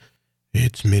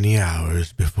It's many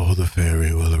hours before the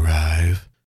ferry will arrive,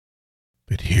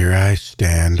 but here I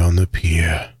stand on the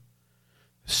pier,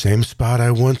 the same spot I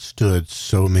once stood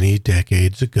so many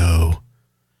decades ago.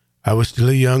 I was still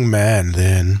a young man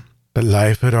then, but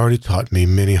life had already taught me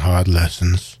many hard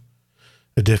lessons.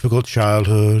 A difficult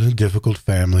childhood, a difficult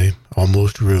family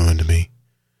almost ruined me.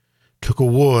 Took a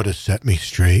war to set me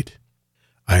straight.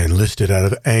 I enlisted out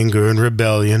of anger and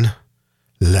rebellion,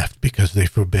 left because they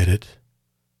forbid it.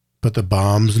 But the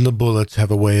bombs and the bullets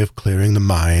have a way of clearing the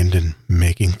mind and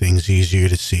making things easier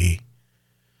to see.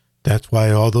 That's why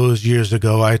all those years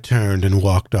ago I turned and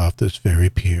walked off this very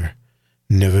pier,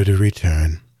 never to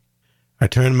return. I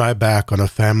turned my back on a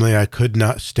family I could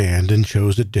not stand and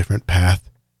chose a different path.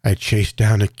 I chased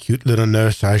down a cute little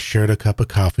nurse I shared a cup of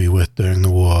coffee with during the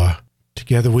war.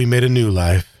 Together we made a new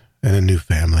life and a new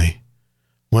family,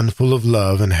 one full of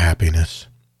love and happiness.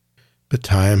 But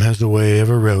time has a way of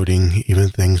eroding even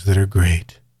things that are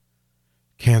great.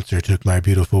 Cancer took my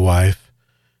beautiful wife,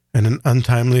 and an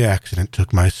untimely accident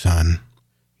took my son.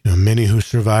 Many who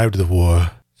survived the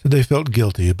war said they felt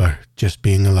guilty about just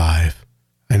being alive.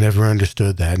 I never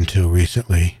understood that until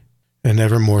recently, and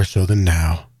never more so than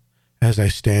now, as I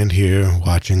stand here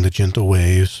watching the gentle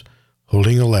waves,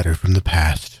 holding a letter from the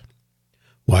past.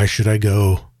 Why should I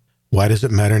go? Why does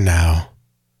it matter now?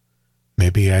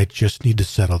 Maybe I just need to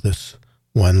settle this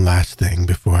one last thing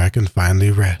before I can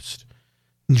finally rest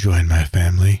and join my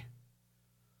family.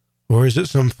 Or is it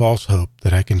some false hope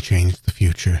that I can change the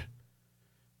future?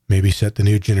 Maybe set the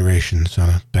new generations on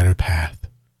a better path?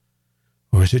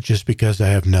 Or is it just because I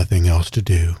have nothing else to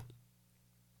do?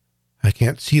 I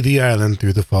can't see the island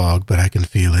through the fog, but I can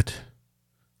feel it,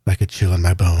 like a chill in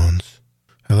my bones.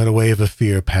 I let a wave of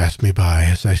fear pass me by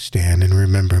as I stand and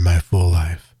remember my full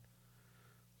life.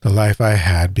 The life I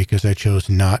had because I chose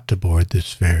not to board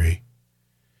this ferry.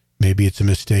 Maybe it's a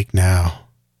mistake now,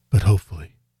 but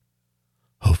hopefully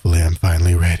I'm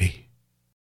finally ready.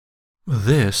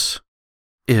 This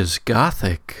is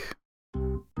Gothic.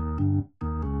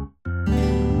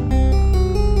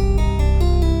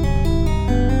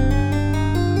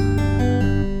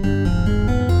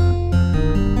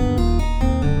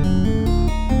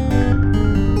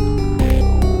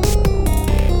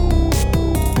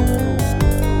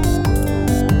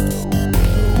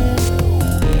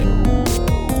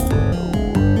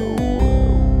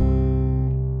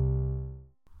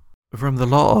 From the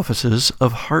law offices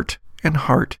of Hart and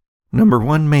Hart, number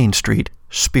 1 Main Street,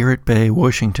 Spirit Bay,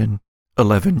 Washington,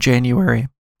 11 January.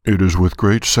 It is with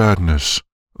great sadness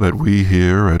that we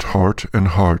here at Hart and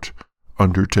Hart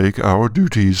undertake our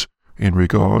duties in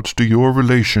regards to your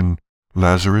relation,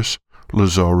 Lazarus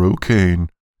Lazaro Kane,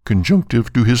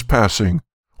 conjunctive to his passing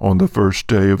on the first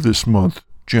day of this month,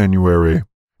 January.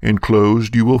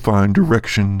 Enclosed you will find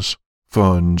directions,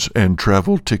 funds, and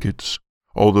travel tickets.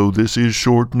 Although this is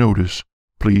short notice,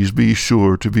 please be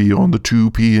sure to be on the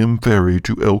 2 p.m. ferry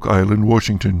to Elk Island,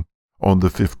 Washington, on the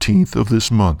 15th of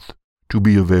this month, to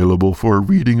be available for a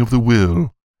reading of the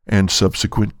will and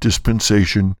subsequent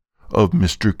dispensation of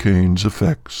Mr. Kane's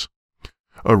effects.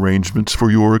 Arrangements for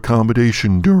your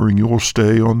accommodation during your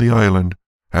stay on the island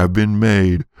have been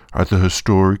made at the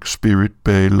historic Spirit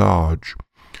Bay Lodge.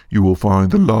 You will find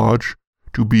the lodge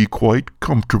to be quite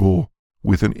comfortable,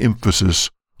 with an emphasis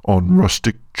on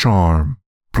rustic charm.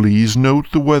 Please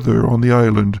note the weather on the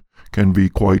island can be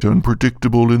quite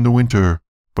unpredictable in the winter,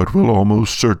 but will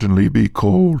almost certainly be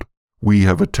cold. We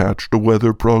have attached a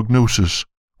weather prognosis,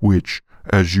 which,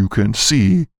 as you can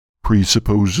see,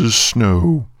 presupposes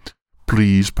snow.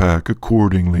 Please pack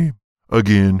accordingly.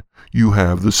 Again, you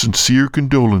have the sincere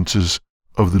condolences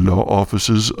of the law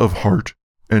offices of Hart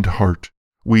and Hart.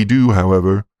 We do,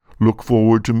 however, look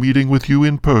forward to meeting with you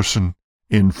in person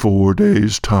in 4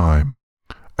 days' time.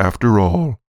 After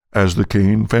all, as the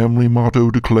Kane family motto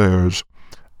declares,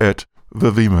 et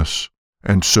vivimus,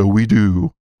 and so we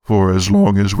do, for as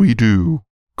long as we do.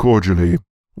 Cordially,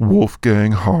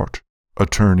 Wolfgang Hart,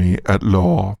 Attorney at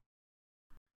Law.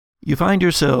 You find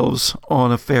yourselves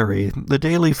on a ferry, the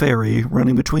daily ferry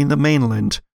running between the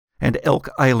mainland and Elk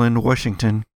Island,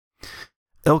 Washington.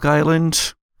 Elk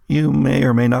Island, you may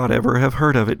or may not ever have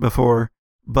heard of it before,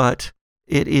 but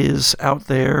it is out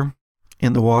there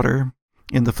in the water,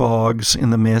 in the fogs, in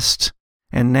the mist,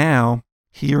 and now,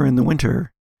 here in the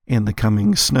winter, in the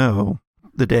coming snow.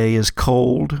 The day is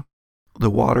cold. The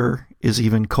water is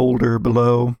even colder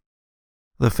below.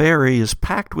 The ferry is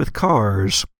packed with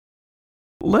cars.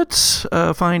 Let's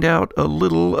find out a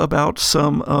little about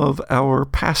some of our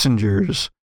passengers.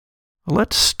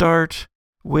 Let's start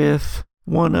with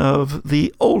one of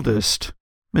the oldest,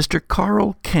 Mr.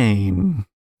 Carl Kane.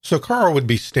 So Carl would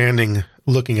be standing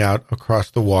looking out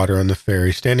across the water on the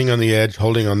ferry, standing on the edge,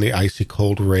 holding on the icy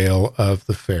cold rail of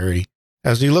the ferry.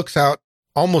 As he looks out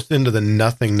almost into the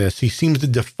nothingness, he seems to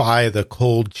defy the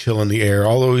cold chill in the air.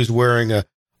 Although he's wearing a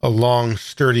long,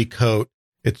 sturdy coat,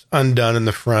 it's undone in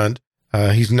the front.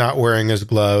 He's not wearing his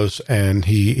gloves, and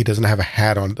he doesn't have a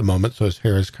hat on at the moment, so his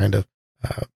hair is kind of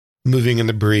moving in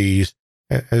the breeze.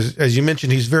 As you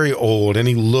mentioned, he's very old, and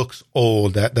he looks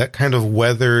old, that kind of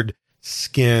weathered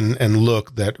skin and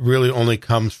look that really only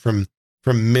comes from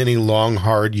many long,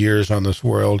 hard years on this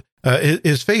world.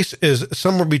 His face is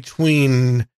somewhere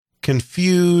between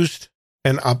confused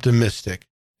and optimistic.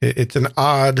 It's an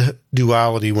odd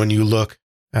duality when you look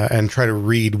and try to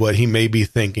read what he may be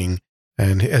thinking.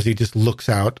 And as he just looks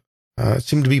out,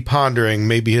 seemed to be pondering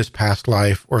maybe his past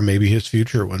life or maybe his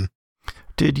future one.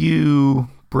 Did you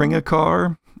bring a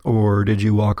car, or did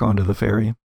you walk onto the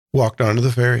ferry? Walked onto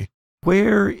the ferry.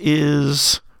 Where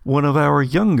is one of our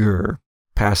younger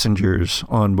passengers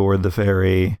on board the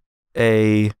ferry?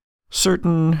 A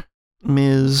certain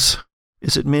Ms.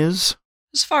 Is it Ms.?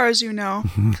 As far as you know.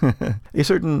 A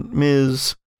certain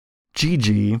Ms.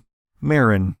 Gigi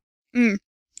Marin.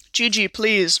 Gigi,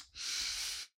 please.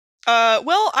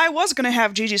 Well, I was going to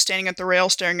have Gigi standing at the rail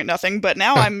staring at nothing, but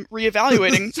now I'm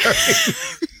reevaluating.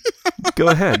 Go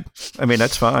ahead. I mean,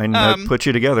 that's fine. That puts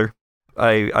you together.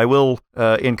 I will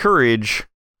encourage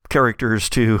characters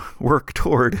to work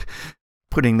toward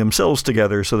putting themselves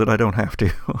together so that I don't have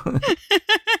to.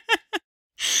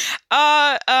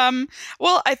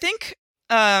 Well, I think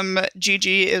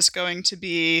Gigi is going to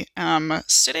be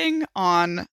sitting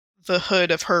on the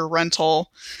hood of her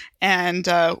rental and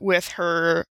with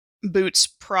her boots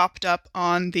propped up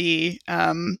on the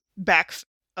back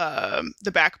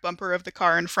bumper of the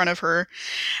car in front of her.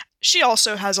 She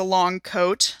also has a long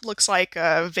coat, looks like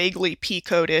vaguely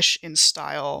peacoat-ish in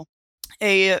style,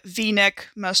 a V-neck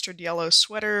mustard yellow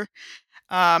sweater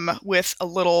with a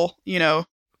little,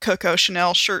 Coco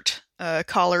Chanel shirt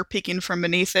collar peeking from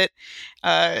beneath it,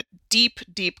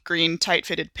 deep green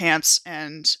tight-fitted pants,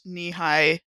 and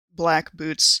knee-high black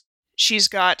boots. She's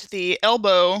got the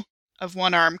elbow of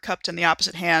one arm cupped in the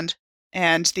opposite hand,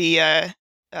 and the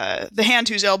hand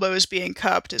whose elbow is being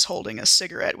cupped is holding a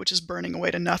cigarette, which is burning away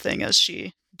to nothing as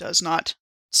she does not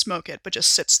smoke it, but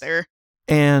just sits there.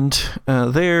 And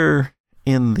there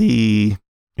in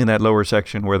that lower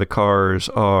section where the cars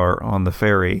are on the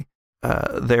ferry,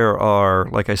 there are,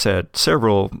 like I said,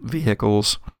 several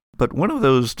vehicles, but one of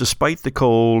those, despite the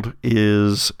cold,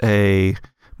 is a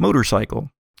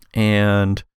motorcycle.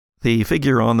 And the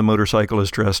figure on the motorcycle is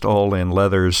dressed all in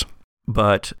leathers,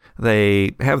 but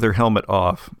they have their helmet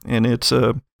off, and it's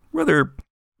a rather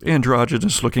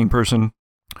androgynous-looking person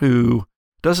who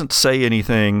doesn't say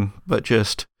anything, but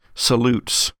just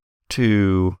salutes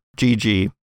to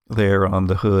Gigi there on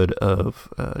the hood of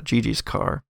Gigi's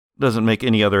car. Doesn't make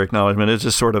any other acknowledgement. It's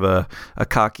just sort of a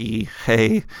cocky,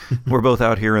 hey, we're both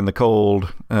out here in the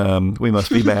cold, we must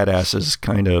be badasses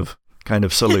kind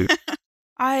of salute.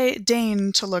 I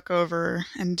deign to look over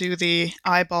and do the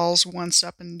eyeballs once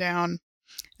up and down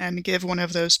and give one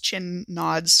of those chin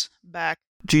nods back.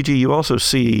 Gigi, you also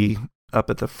see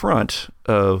up at the front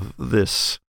of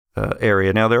this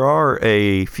area. Now, there are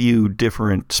a few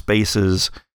different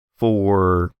spaces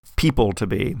for people to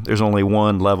be. There's only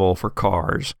one level for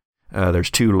cars. There's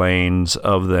 2 lanes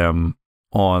of them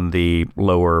on the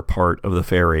lower part of the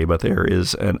ferry, but there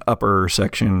is an upper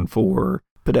section for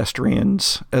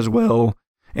pedestrians as well.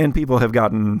 And some people have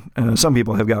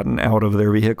gotten out of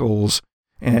their vehicles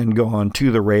and gone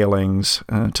to the railings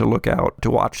to look out,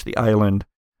 to watch the island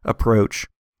approach.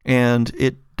 And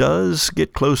it does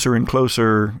get closer and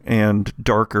closer and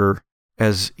darker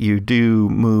as you do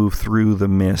move through the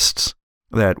mists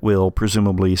that will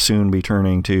presumably soon be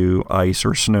turning to ice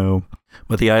or snow.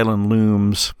 But the island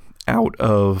looms out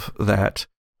of that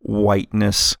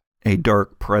whiteness, a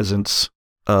dark presence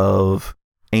of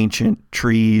ancient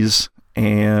trees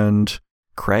and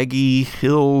craggy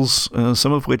hills,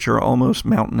 some of which are almost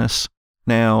mountainous.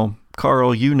 Now,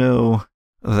 Carl, you know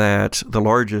that the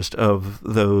largest of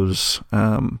those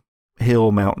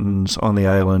hill mountains on the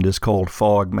island is called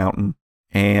Fog Mountain.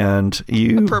 And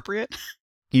Appropriate.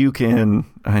 You can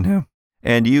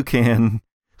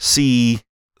see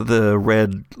the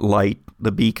red light,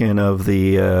 the beacon of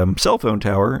the cell phone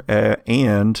tower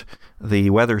and the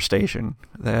weather station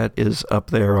that is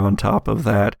up there on top of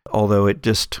that, although it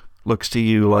just looks to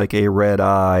you like a red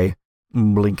eye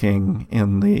blinking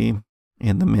in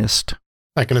the mist.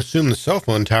 I can assume the cell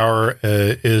phone tower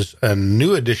is a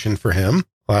new addition for him.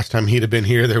 Last time he'd have been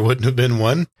here, there wouldn't have been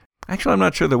one. Actually, I'm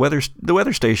not sure. The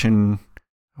weather station,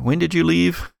 when did you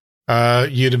leave?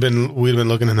 We'd have been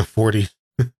looking in the 40s.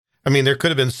 I mean, there could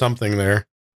have been something there.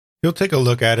 He'll take a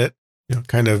look at it,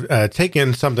 kind of take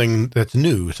in something that's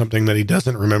new, something that he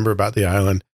doesn't remember about the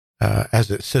island as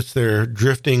it sits there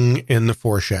drifting in the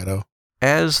foreshadow.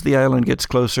 As the island gets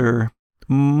closer,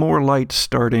 more light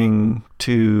starting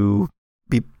to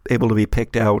be able to be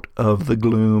picked out of the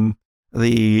gloom.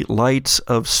 The lights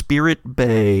of Spirit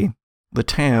Bay, the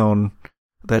town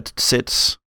that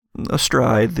sits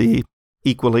astride the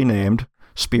equally named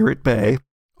Spirit Bay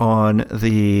on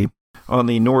the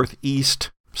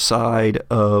northeast side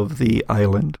of the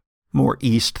island, more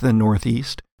east than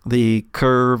northeast. The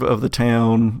curve of the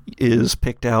town is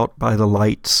picked out by the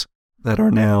lights that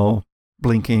are now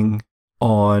blinking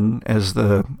on as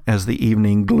the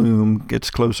evening gloom gets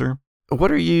closer.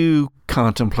 What are you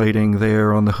contemplating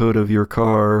there on the hood of your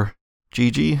car,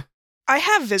 Gigi? I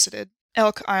have visited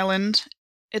Elk Island.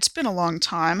 It's been a long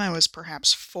time. I was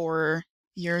perhaps 4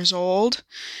 years old,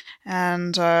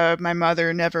 and my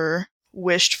mother never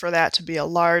wished for that to be a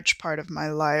large part of my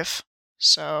life.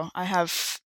 So I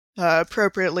have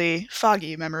appropriately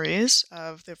foggy memories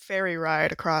of the ferry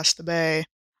ride across the bay.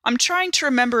 I'm trying to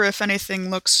remember if anything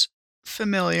looks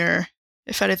familiar,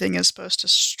 if anything is supposed to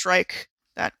strike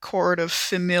that chord of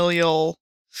familial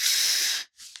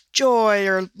joy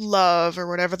or love or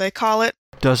whatever they call it.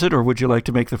 Does it, or would you like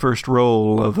to make the first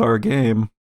roll of our game?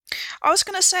 I was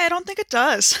going to say I don't think it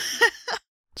does.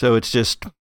 So it's just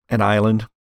an island?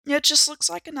 Yeah, it just looks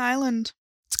like an island.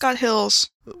 It's got hills.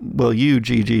 Well, you,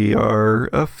 Gigi, are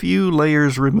a few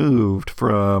layers removed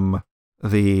from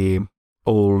the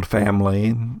old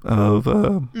family of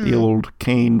the old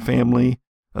Kane family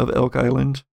of Elk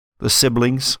Island, the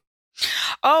siblings.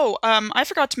 Oh, I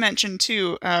forgot to mention,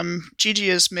 too, Gigi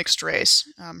is mixed race.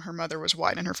 Her mother was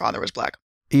white and her father was black.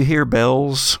 You hear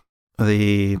bells,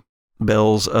 the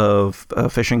bells of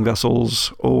fishing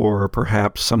vessels, or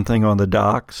perhaps something on the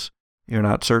docks. You're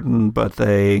not certain, but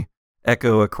they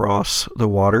echo across the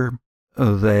water.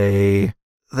 They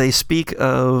speak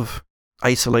of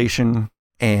isolation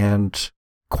and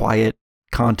quiet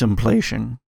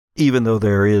contemplation, even though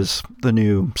there is the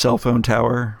new cell phone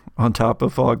tower on top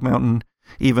of Fog Mountain,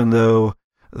 even though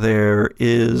there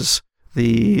is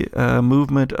the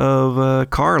movement of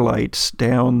car lights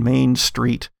down Main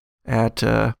Street at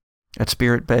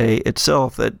Spirit Bay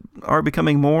itself that are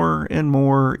becoming more and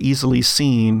more easily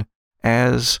seen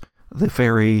as the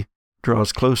ferry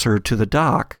draws closer to the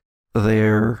dock.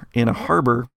 They're in a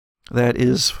harbor that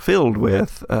is filled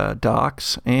with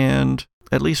docks and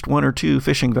at least 1 or 2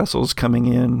 fishing vessels coming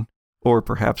in, or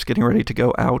perhaps getting ready to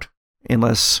go out,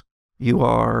 unless you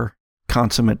are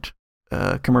consummate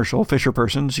commercial fisher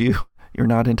persons. You're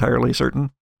not entirely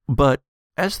certain. But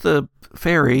as the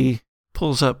ferry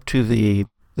pulls up to the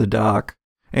dock,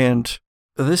 and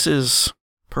this is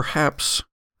perhaps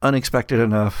unexpected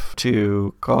enough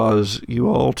to cause you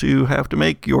all to have to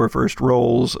make your first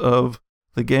rolls of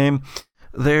the game,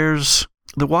 the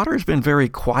water's been very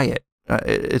quiet.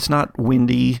 It's not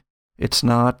windy. It's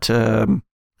not.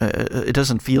 It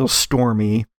doesn't feel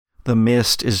stormy. The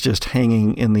mist is just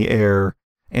hanging in the air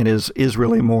and is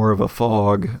really more of a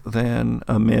fog than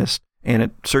a mist. And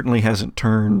it certainly hasn't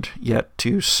turned yet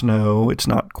to snow. It's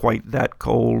not quite that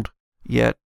cold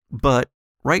yet. But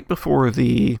right before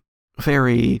the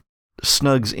ferry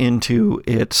snugs into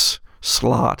its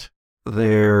slot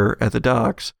there at the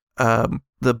docks,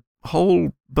 the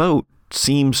whole boat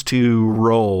seems to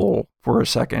roll for a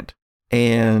second,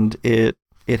 and it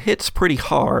hits pretty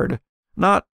hard.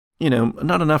 Not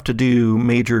enough to do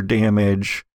major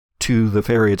damage to the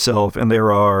ferry itself, and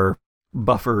there are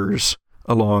buffers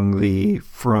along the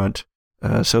front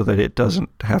so that it doesn't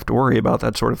have to worry about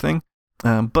that sort of thing.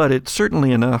 But it's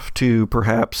certainly enough to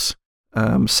perhaps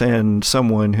send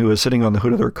someone who is sitting on the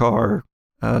hood of their car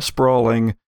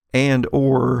sprawling, and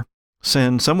or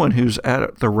send someone who's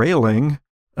at the railing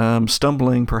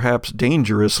stumbling perhaps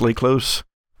dangerously close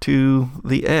to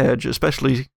the edge,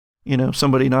 especially,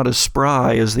 somebody not as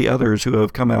spry as the others who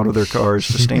have come out of their cars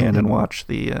to stand and watch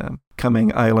the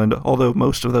coming island, although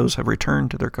most of those have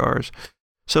returned to their cars.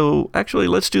 So actually,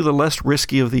 let's do the less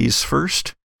risky of these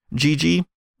first. Gigi,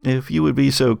 if you would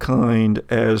be so kind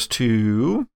as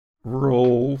to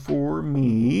roll for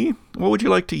me. What would you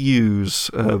like to use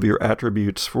of your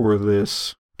attributes for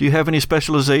this? Do you have any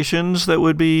specializations that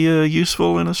would be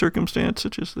useful in a circumstance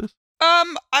such as this?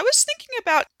 I was thinking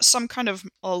about some kind of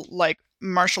like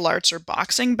martial arts or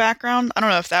boxing background. I don't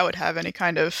know if that would have any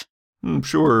kind of...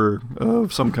 Sure,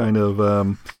 some kind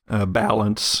of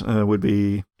balance would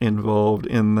be involved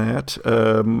in that.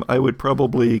 I would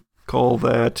probably call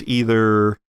that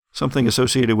either something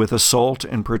associated with assault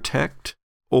and protect,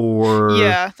 or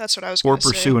Yeah, that's what I was going to say.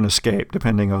 Or pursue an escape,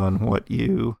 depending on what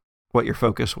your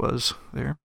focus was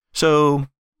there. So,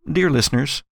 dear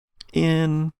listeners,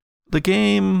 in the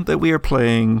game that we are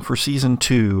playing for Season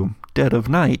 2, Dead of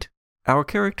Night, our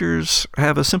characters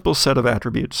have a simple set of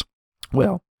attributes.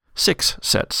 Well, 6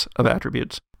 sets of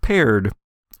attributes, paired,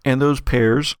 and those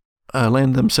pairs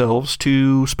lend themselves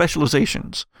to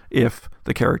specializations, if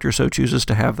the character so chooses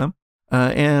to have them.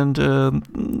 And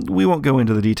we won't go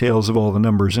into the details of all the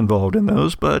numbers involved in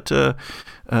those, but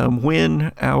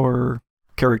when our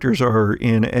characters are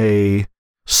in a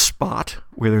spot,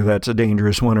 whether that's a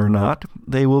dangerous one or not,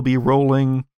 they will be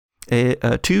rolling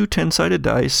two 10-sided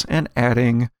dice and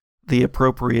adding the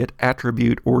appropriate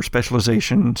attribute or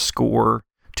specialization score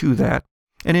to that,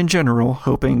 and in general,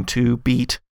 hoping to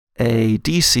beat a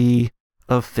DC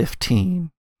of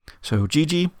 15. So,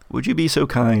 Gigi, would you be so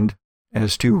kind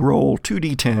as to roll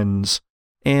 2d10s?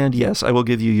 And yes, I will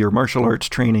give you your martial arts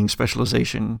training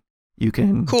specialization. You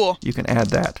can add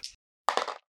that.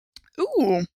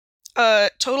 Ooh.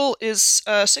 Total is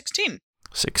 16.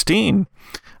 16.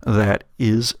 That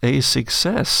is a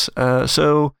success.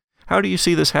 So, how do you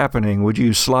see this happening? Would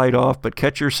you slide off but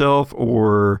catch yourself,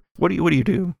 or what do you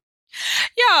do?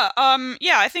 Yeah,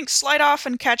 I think slide off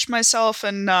and catch myself,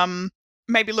 and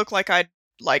maybe look like I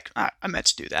meant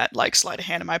to do that, like slide a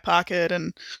hand in my pocket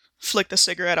and flick the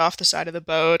cigarette off the side of the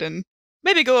boat, and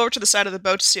maybe go over to the side of the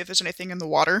boat to see if there's anything in the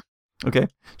water. Okay,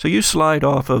 so you slide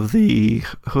off of the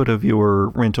hood of your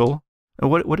rental.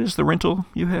 What is the rental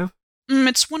you have?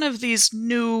 It's one of these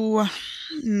new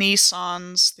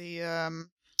Nissans, the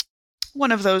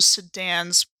one of those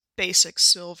sedans, basic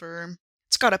silver.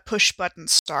 It's got a push-button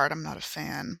start. I'm not a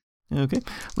fan. Okay.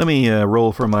 Let me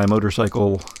roll for my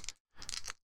motorcycle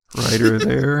rider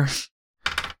there.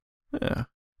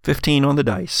 15 on the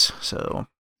dice, so...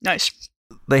 Nice.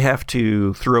 They have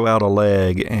to throw out a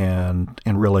leg and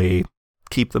really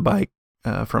keep the bike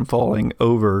from falling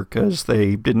over because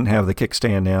they didn't have the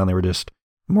kickstand down. They were just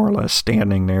more or less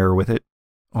standing there with it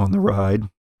on the ride,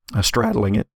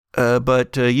 straddling it.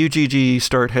 But you, Gigi,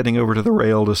 start heading over to the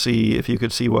rail to see if you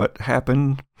could see what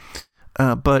happened.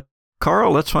 But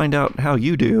Carl, let's find out how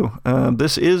you do.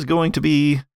 This is going to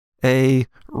be a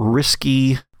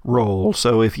risky roll,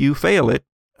 so if you fail it,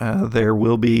 there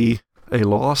will be a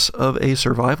loss of a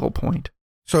survival point.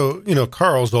 So,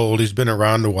 Carl's old. He's been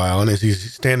around a while, and as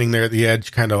he's standing there at the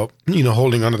edge, kind of,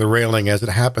 holding onto the railing as it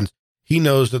happens, he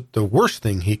knows that the worst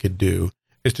thing he could do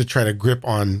is to try to grip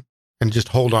on and just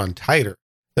hold on tighter.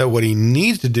 That what he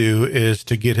needs to do is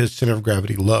to get his center of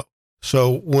gravity low.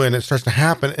 So when it starts to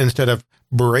happen, instead of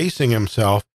bracing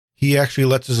himself, he actually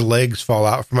lets his legs fall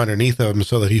out from underneath him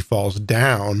so that he falls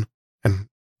down. And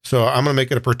so I'm going to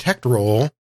make it a protect roll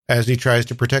as he tries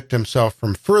to protect himself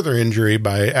from further injury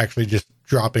by actually just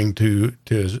dropping to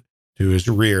his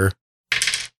rear.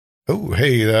 Oh,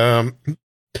 hey,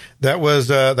 that was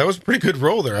a pretty good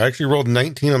roll there. I actually rolled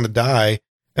 19 on the die,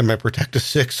 and my protect is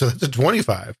 6, so that's a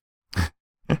 25.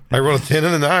 I rolled a 10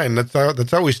 and a 9.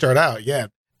 That's how we start out. Yeah,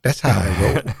 that's how I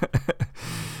roll.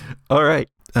 All right.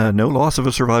 No loss of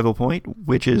a survival point,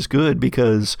 which is good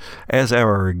because as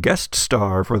our guest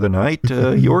star for the night,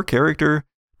 your character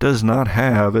does not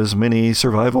have as many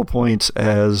survival points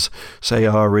as, say,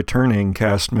 our returning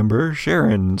cast member,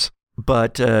 Sharon's.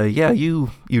 But you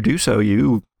do so.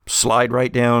 You slide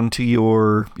right down to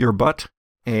your butt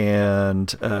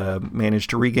and manage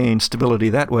to regain stability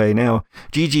that way. Now,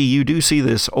 Gigi, you do see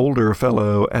this older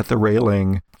fellow at the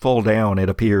railing fall down, it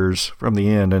appears, from the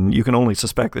end, and you can only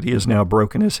suspect that he has now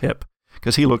broken his hip,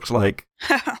 because he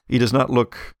does not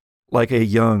look like a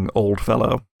young old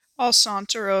fellow. I'll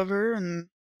saunter over and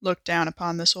look down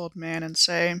upon this old man and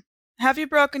say, "Have you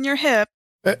broken your hip?"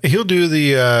 He'll do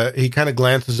he kind of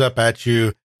glances up at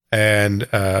you and,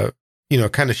 kind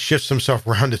of shifts himself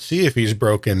around to see if he's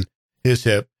broken his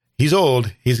hip. He's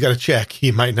old. He's got to check.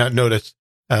 He might not notice.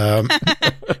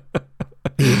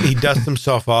 He dusts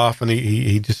himself off and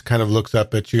he just kind of looks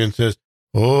up at you and says,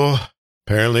 "Oh,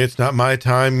 apparently it's not my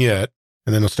time yet."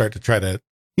 And then he'll start to try to,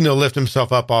 lift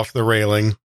himself up off the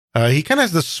railing. He kind of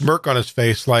has this smirk on his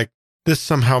face like this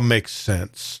somehow makes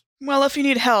sense. Well, if you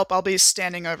need help, I'll be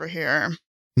standing over here.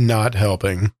 Not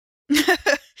helping.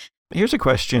 Here's a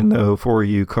question, though, for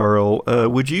you, Carl.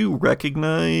 Would you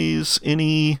recognize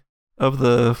any of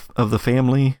the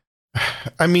family?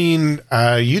 I mean,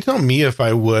 you tell me if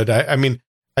I would.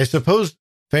 I suppose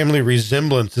family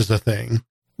resemblance is a thing,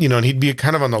 and he'd be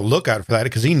kind of on the lookout for that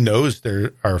because he knows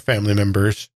there are family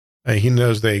members. He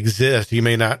knows they exist. He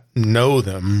may not know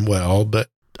them well, but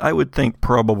I would think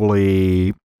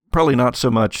probably not so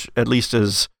much, at least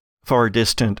as far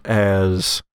distant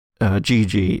as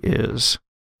Gigi is.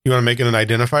 You want to make it an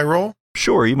identify roll?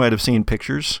 Sure, you might have seen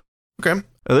pictures. Okay.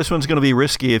 This one's going to be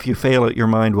risky. If you fail it, your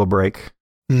mind will break.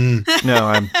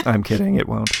 No, I'm kidding. It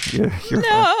won't. You're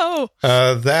No!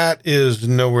 That is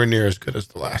nowhere near as good as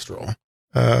the last roll.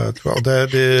 12,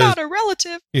 that is... Not a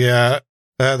relative. Yeah,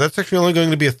 that's actually only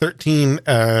going to be a 13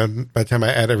 by the time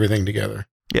I add everything together.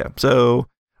 Yeah, so,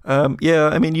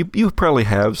 I mean, you probably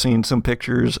have seen some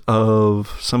pictures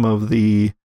of some of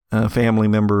the family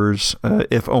members,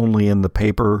 if only in the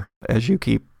paper, as you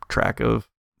keep track of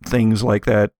things like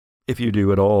that, if you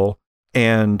do at all.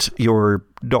 And your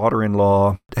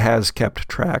daughter-in-law has kept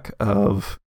track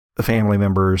of the family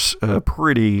members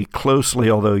pretty closely,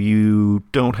 although you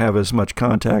don't have as much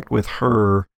contact with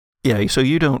her. Yeah, so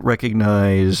you don't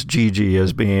recognize Gigi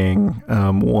as being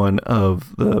one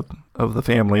of the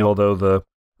family, although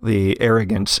the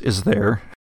arrogance is there.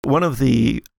 One of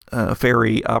the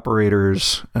ferry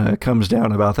operators comes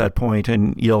down about that point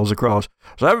and yells across,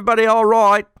 "Is everybody all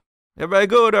right? Everybody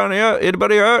good down here?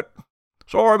 Anybody hurt?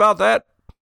 Sorry about that."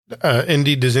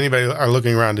 Indeed, does anybody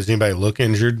look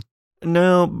injured?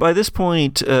 No, by this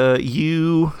point,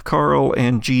 you, Carl,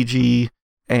 and Gigi,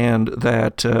 and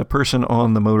that person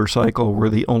on the motorcycle were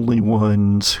the only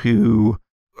ones who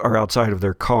are outside of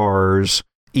their cars.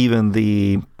 Even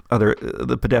the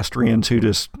pedestrians who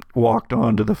just walked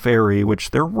onto the ferry,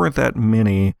 which there weren't that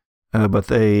many, but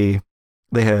they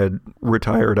had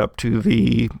retired up to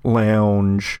the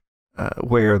lounge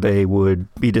where they would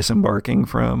be disembarking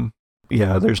from.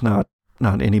 Yeah, there's not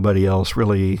anybody else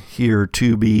really here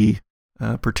to be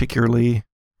particularly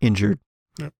injured.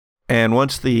 Yep. And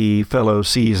once the fellow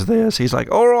sees this, he's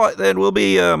like, "All right, then we'll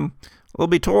be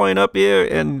toying up here,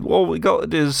 and all we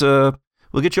got is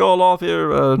we'll get you all off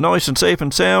here nice and safe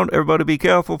and sound. Everybody be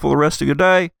careful for the rest of your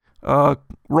day.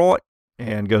 Right."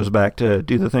 And goes back to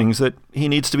do the things that he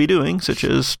needs to be doing, such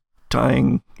as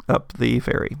tying up the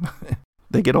ferry.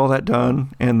 They get all that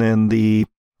done, and then the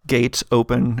gates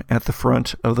open at the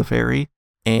front of the ferry,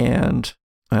 and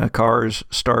cars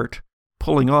start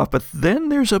pulling off. But then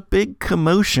there's a big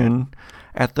commotion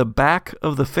at the back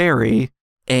of the ferry,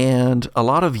 and a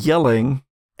lot of yelling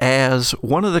as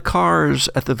one of the cars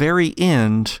at the very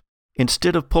end,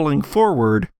 instead of pulling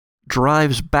forward,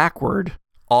 drives backward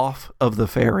off of the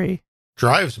ferry.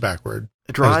 Drives backward?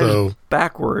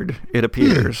 Backward, it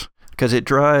appears, because it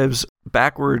drives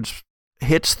backwards,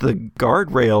 hits the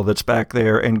guardrail that's back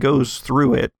there and goes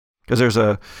through it, because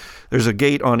there's a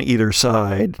gate on either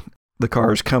side. The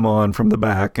cars come on from the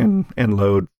back and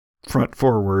load front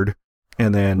forward,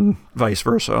 and then vice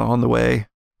versa on the way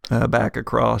back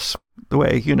across the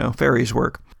way, ferries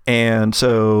work. And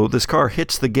so this car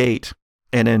hits the gate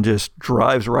and then just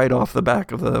drives right off the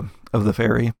back of the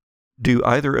ferry. Do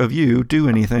either of you do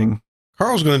anything?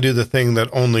 Carl's going to do the thing that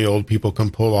only old people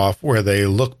can pull off, where they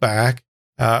look back,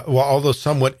 while although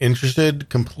somewhat interested,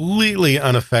 completely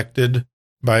unaffected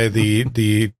by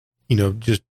the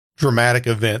just dramatic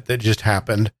event that just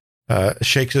happened,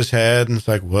 shakes his head and it's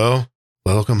like, "Well,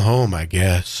 welcome home, I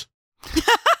guess."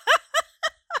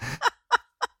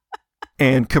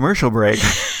 And commercial break.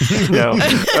 No.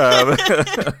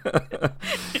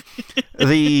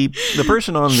 The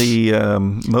person on the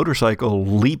motorcycle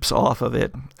leaps off of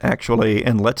it, actually,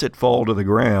 and lets it fall to the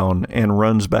ground and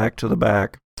runs back to the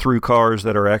back through cars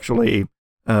that are actually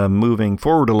moving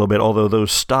forward a little bit, although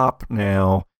those stop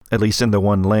now, at least in the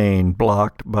one lane,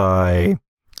 blocked by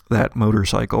that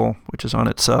motorcycle, which is on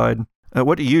its side.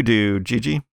 What do you do,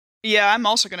 Gigi? Yeah, I'm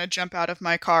also going to jump out of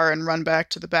my car and run back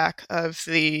to the back of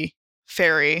the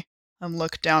ferry and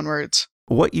look downwards.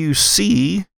 What you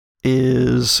see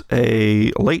is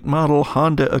a late model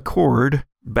Honda Accord,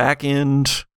 back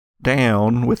end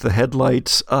down with the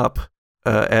headlights up,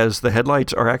 as the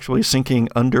headlights are actually sinking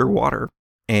underwater.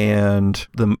 And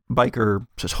the biker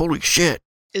says, "Holy shit."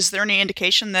 Is there any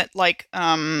indication that,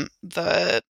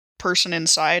 the person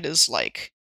inside is,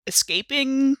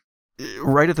 escaping?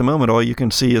 Right at the moment, all you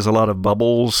can see is a lot of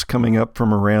bubbles coming up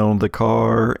from around the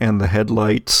car, and the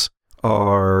headlights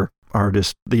are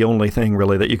just the only thing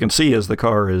really that you can see as the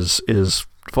car is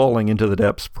falling into the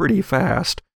depths pretty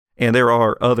fast. And there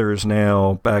are others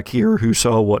now back here who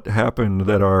saw what happened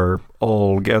that are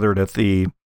all gathered at the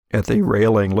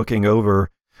railing looking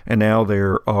over. And now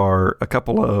there are a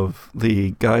couple of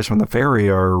the guys from the ferry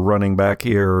are running back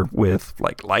here with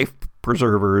life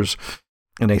preservers,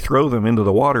 and they throw them into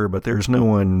the water, but there's no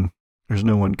one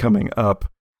coming up.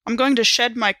 I'm going to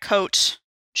shed my coat,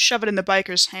 shove it in the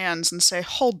biker's hands, and say,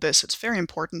 "Hold this, it's very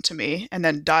important to me," and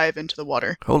then dive into the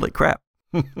water. Holy crap.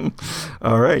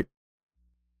 All right.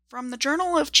 From the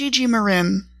Journal of Gigi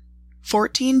Marin,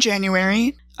 14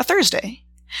 January, a Thursday.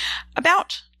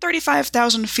 About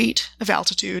 35,000 feet of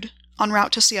altitude, en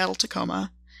route to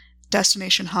Seattle-Tacoma.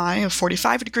 Destination high of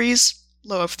 45 degrees,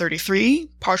 low of 33,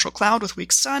 partial cloud with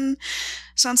weak sun,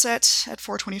 sunset at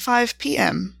 4:25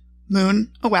 p.m.,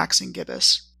 moon a waxing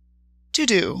gibbous. To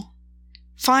do: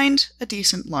 find a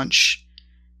decent lunch.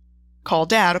 Call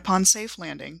Dad upon safe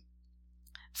landing.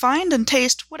 Find and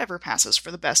taste whatever passes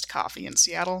for the best coffee in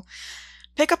Seattle.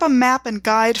 Pick up a map and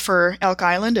guide for Elk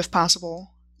Island if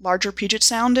possible, larger Puget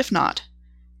Sound if not.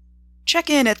 Check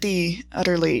in at the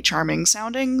utterly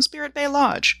charming-sounding Spirit Bay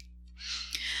Lodge.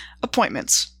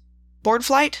 Appointments: board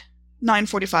flight,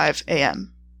 9:45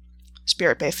 a.m.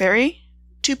 Spirit Bay Ferry,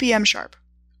 2 p.m. sharp.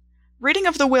 Reading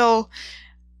of the will,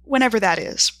 whenever that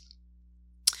is.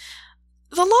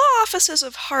 The law offices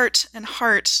of Hart and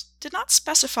Hart did not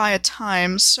specify a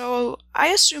time, so I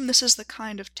assume this is the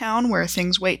kind of town where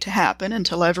things wait to happen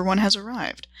until everyone has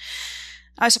arrived.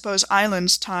 I suppose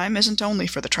Island's time isn't only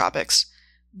for the tropics,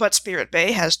 but Spirit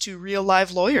Bay has 2 real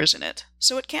live lawyers in it,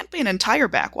 so it can't be an entire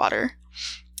backwater.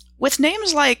 With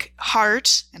names like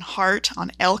Hart and Hart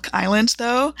on Elk Island,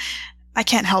 though, I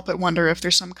can't help but wonder if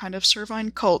there's some kind of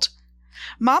Servine cult.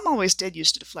 Mom always did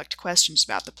used to deflect questions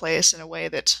about the place in a way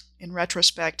that, in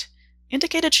retrospect,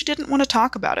 indicated she didn't want to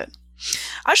talk about it.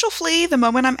 I shall flee the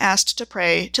moment I'm asked to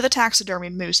pray to the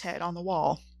taxidermied moose head on the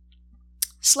wall.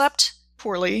 Slept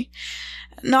poorly.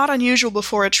 Not unusual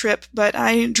before a trip, but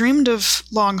I dreamed of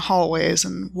long hallways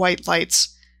and white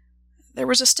lights. There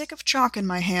was a stick of chalk in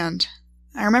my hand.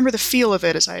 I remember the feel of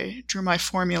it as I drew my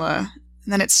formula,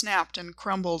 and then it snapped and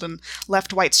crumbled and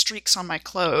left white streaks on my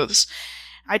clothes.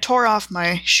 I tore off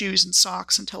my shoes and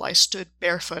socks until I stood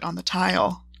barefoot on the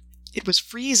tile. It was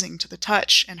freezing to the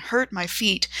touch and hurt my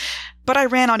feet, but I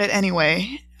ran on it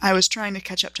anyway. I was trying to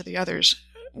catch up to the others.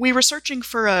 We were searching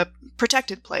for a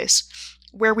protected place,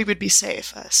 where we would be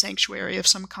safe, a sanctuary of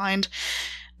some kind,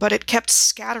 but it kept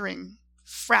scattering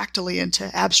fractally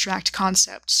into abstract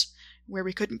concepts, where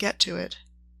we couldn't get to it.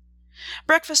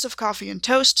 Breakfast of coffee and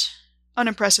toast,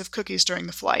 unimpressive cookies during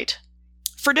the flight.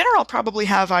 For dinner I'll probably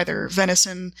have either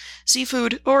venison,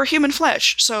 seafood, or human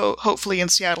flesh, so hopefully in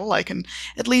Seattle I can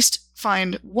at least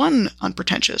find one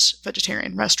unpretentious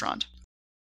vegetarian restaurant.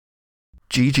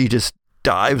 Gigi just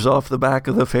dives off the back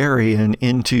of the ferry and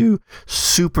into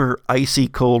super icy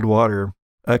cold water.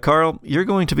 Carl, you're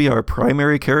going to be our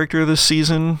primary character this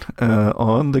season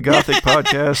on the Gothic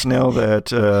podcast now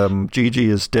that Gigi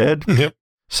is dead. Yep.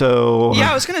 So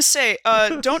yeah, I was going to say,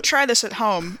 don't try this at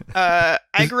home. I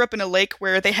grew up in a lake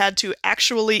where they had to I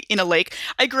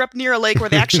grew up near a lake where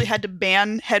they actually had to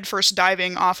ban headfirst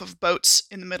diving off of boats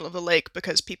in the middle of the lake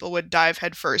because people would dive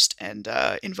headfirst and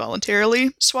involuntarily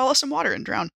swallow some water and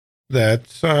drown.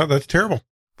 That's terrible.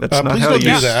 That's not please how don't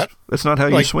you do that. That's not how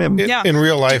you swim. In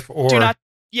real life,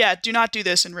 do not do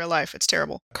this in real life. It's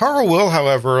terrible. Carl will,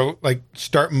 however,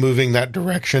 start moving that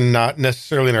direction, not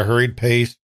necessarily in a hurried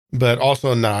pace, but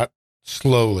also not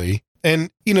slowly. And,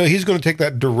 he's going to take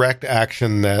that direct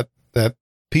action that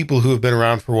people who have been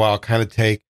around for a while kind of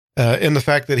take, in the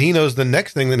fact that he knows the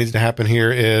next thing that needs to happen here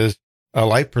is a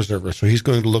life preserver. So he's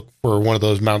going to look for one of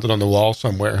those mounted on the wall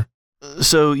somewhere.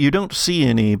 So you don't see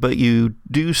any, but you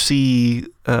do see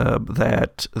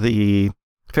that the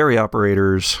ferry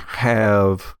operators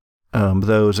have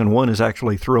those, and one is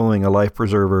actually throwing a life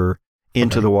preserver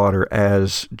into the water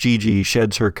as Gigi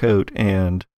sheds her coat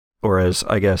or as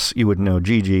I guess you wouldn't know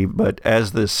Gigi, but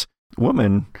as this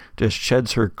woman just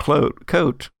sheds her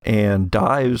coat and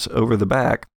dives over the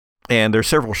back, and there's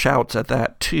several shouts at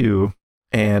that too,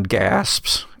 and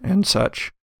gasps and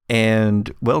such.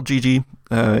 And, well, Gigi,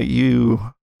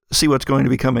 you see what's going to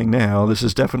be coming now. This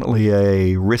is definitely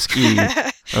a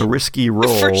risky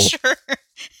roll. For sure.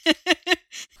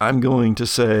 I'm going to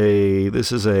say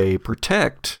this is a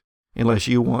protect, unless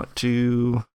you want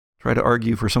to try to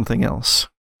argue for something else.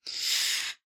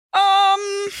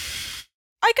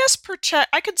 I guess protect.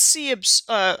 I could see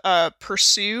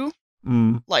pursue,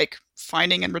 like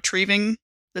finding and retrieving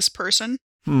this person.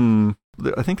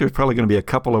 I think there's probably going to be a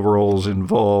couple of rolls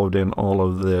involved in all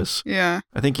of this. Yeah.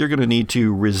 I think you're going to need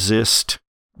to resist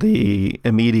the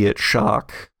immediate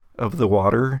shock of the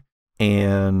water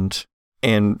and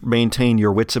maintain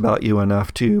your wits about you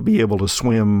enough to be able to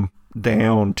swim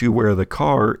down to where the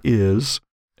car is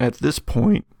at this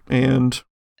point and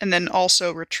then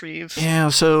also retrieve. Yeah,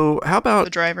 so how about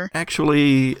the driver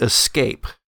actually escape?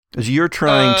 Because you're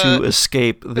trying to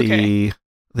escape the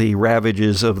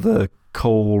ravages of the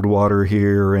cold water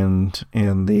here and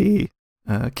the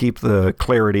keep the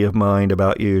clarity of mind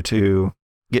about you to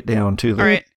get down to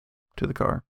the to the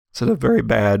car. Is it a very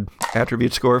bad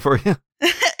attribute score for you?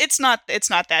 It's not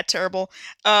that terrible.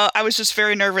 I was just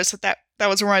very nervous that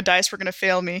was where my dice were going to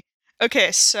fail me.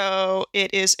 Okay, so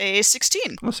it is a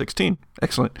 16. Oh, 16.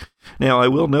 Excellent. Now, I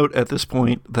will note at this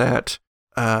point that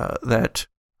that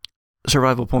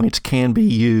survival points can be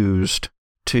used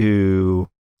to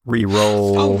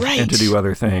re-roll and to do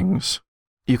other things.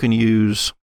 You can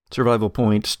use survival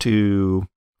points to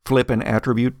flip an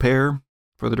attribute pair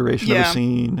for the duration of a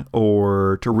scene,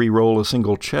 or to re-roll a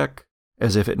single check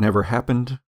as if it never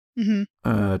happened,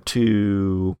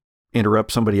 to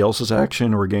interrupt somebody else's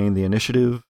action or gain the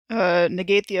initiative.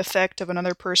 Negate the effect of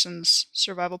another person's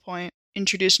survival point.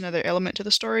 Introduce another element to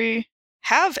the story.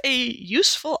 Have a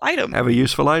useful item.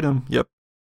 Yep.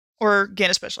 Or gain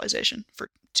a specialization for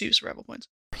 2 survival points.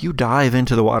 You dive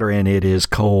into the water and it is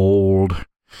cold.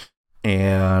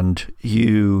 And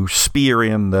you spear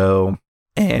in, though,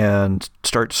 and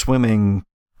start swimming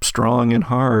strong and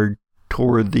hard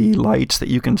toward the lights that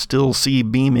you can still see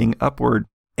beaming upward.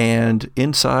 And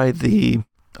inside the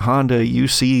Honda, you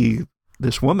see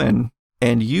this woman,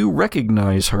 and you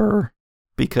recognize her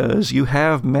because you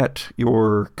have met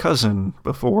your cousin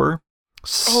before.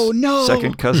 Oh, no.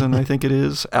 Second cousin, I think it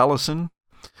is. Allison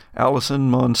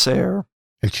Monser.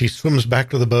 And she swims back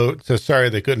to the boat, says, sorry,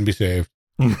 they couldn't be saved.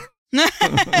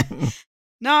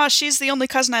 No, she's the only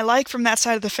cousin I like from that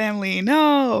side of the family.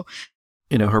 No.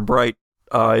 Her bright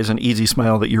eyes and easy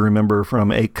smile that you remember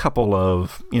from a couple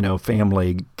of,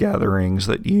 family gatherings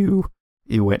that you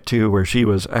went to where she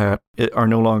was at are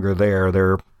no longer there.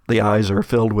 The eyes are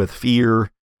filled with fear.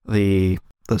 The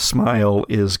smile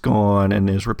is gone and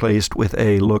is replaced with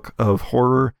a look of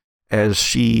horror as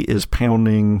she is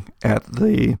pounding at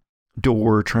the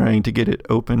door trying to get it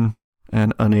open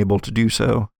and unable to do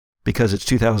so because it's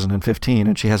 2015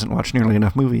 and she hasn't watched nearly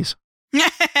enough movies.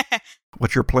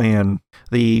 What's your plan?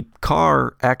 The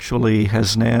car actually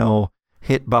has now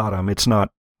hit bottom. It's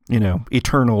not,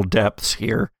 eternal depths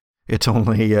here. It's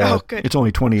only it's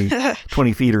only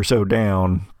 20 feet or so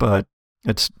down, but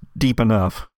it's deep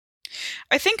enough.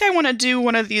 I think I want to do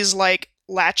one of these,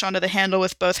 latch onto the handle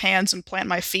with both hands and plant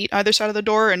my feet either side of the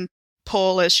door and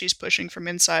pull as she's pushing from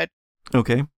inside.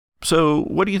 Okay. So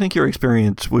what do you think your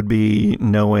experience would be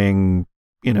knowing,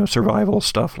 survival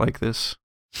stuff like this?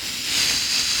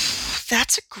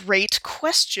 That's a great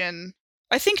question.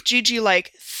 I think Gigi,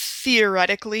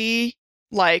 theoretically,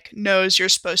 knows you're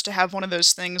supposed to have one of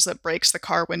those things that breaks the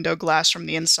car window glass from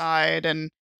the inside,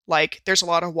 and, there's a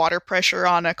lot of water pressure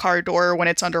on a car door when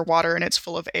it's underwater and it's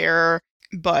full of air.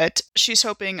 But she's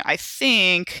hoping, I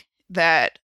think,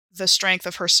 that the strength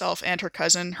of herself and her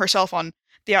cousin, herself on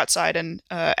the outside and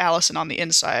Allison on the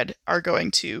inside, are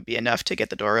going to be enough to get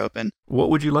the door open. What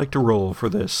would you like to roll for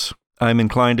this? I'm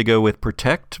inclined to go with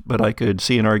protect, but I could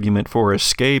see an argument for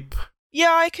escape.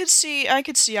 Yeah, I could see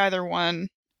either one.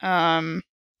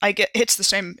 It's the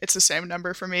same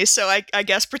number for me, so I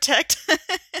guess protect.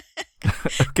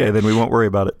 Okay, then we won't worry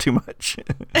about it too much.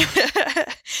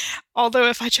 Although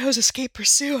if I chose escape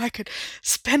pursue, I could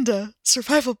spend a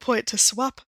survival point to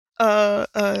swap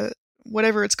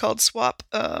whatever it's called,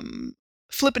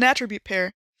 flip an attribute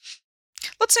pair.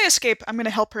 Let's say escape. I'm going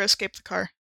to help her escape the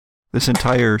car. This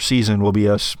entire season will be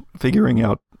us figuring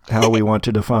out how we want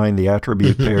to define the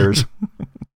attribute pairs.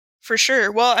 For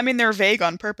sure. Well, they're vague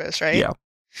on purpose, right? Yeah.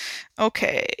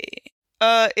 Okay.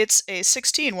 It's a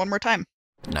 16 one more time.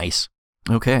 Nice.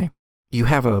 Okay. You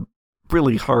have a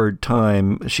really hard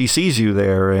time. She sees you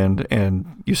there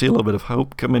and you see a little bit of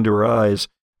hope come into her eyes,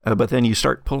 but then you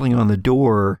start pulling on the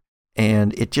door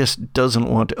and it just doesn't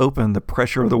want to open. The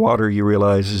pressure of the water, you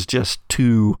realize, is just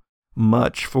too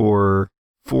much for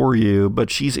you, but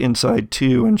she's inside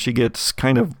too, and she gets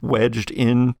kind of wedged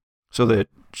in so that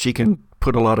she can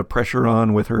put a lot of pressure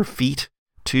on with her feet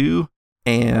too,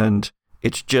 and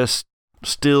it's just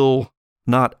still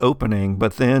not opening.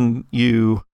 But then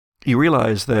you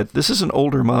realize that this is an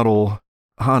older model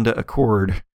Honda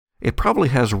Accord. It probably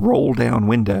has roll down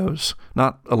windows,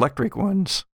 not electric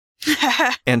ones.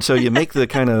 And so you make the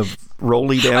kind of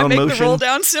rolly down motion. I make the roll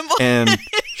down symbol. And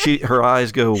her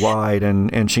eyes go wide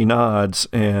and she nods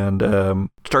and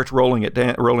starts rolling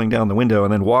down the window,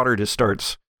 and then water just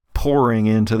starts pouring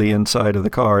into the inside of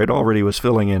the car. It already was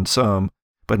filling in some,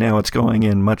 but now it's going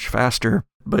in much faster.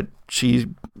 But she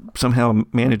somehow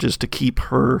manages to keep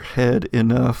her head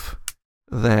enough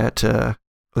that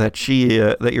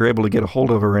you're able to get a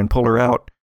hold of her and pull her out.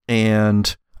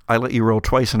 And I let you roll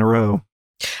twice in a row.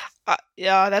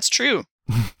 Yeah, that's true.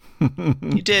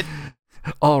 You did.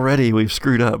 Already we've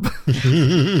screwed up.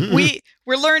 We're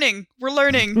learning.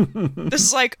 This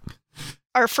is like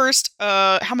our first,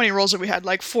 how many rolls have we had?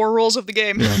 4 rolls of the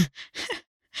game. Yeah.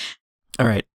 All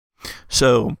right.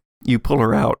 So you pull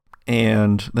her out,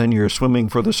 and then you're swimming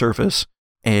for the surface,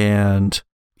 and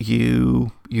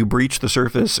you breach the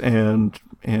surface, and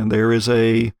there is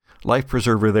a life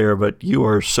preserver there, but you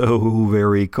are so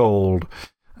very cold.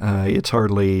 It's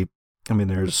hardly, I mean,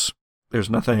 there's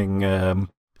nothing,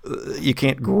 you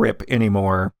can't grip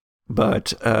anymore.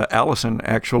 But Allison,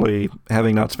 actually,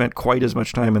 having not spent quite as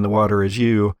much time in the water as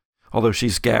you, although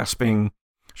she's gasping,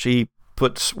 she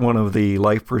puts one of the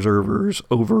life preservers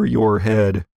over your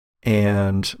head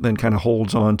and then kind of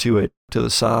holds on to it to the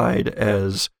side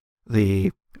as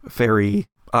the ferry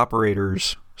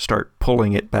operators start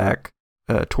pulling it back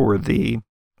toward a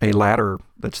ladder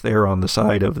that's there on the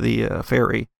side of the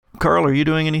ferry. Carl, are you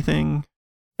doing anything?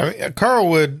 I mean, Carl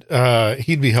would,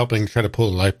 he'd be helping try to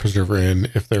pull the life preserver in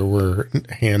if there were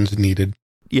hands needed.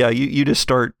 Yeah, you just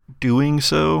start doing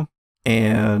so,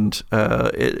 and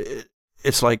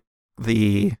it's like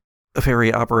the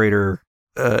ferry operator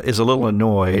is a little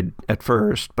annoyed at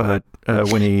first, but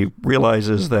when he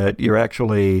realizes that you're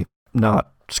actually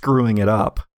not screwing it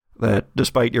up, that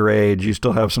despite your age, you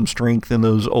still have some strength in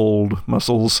those old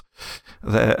muscles,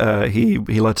 that he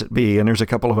lets it be. And there's a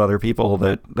couple of other people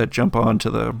that jump onto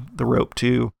the rope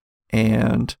too.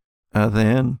 And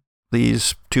then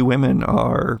these two women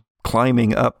are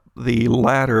climbing up the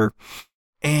ladder.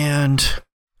 And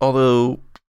although,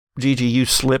 Gigi, you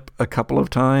slip a couple of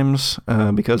times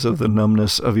because of the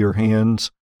numbness of your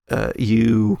hands,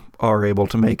 you are able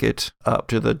to make it up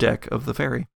to the deck of the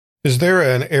ferry. Is there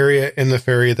an area in the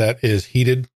ferry that is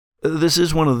heated? This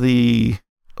is one of the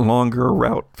longer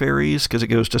route ferries because it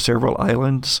goes to several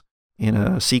islands in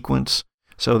a sequence.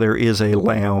 So there is a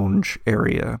lounge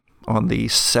area on the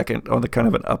kind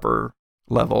of an upper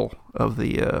level of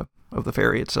the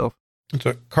ferry itself. And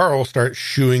so Carl will start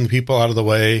shooing people out of the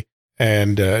way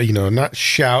and, not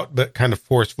shout, but kind of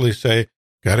forcefully say,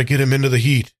 "Gotta get him into the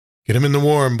heat. Get him in the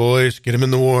warm, boys. Get him in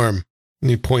the warm."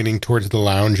 And he's pointing towards the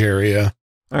lounge area.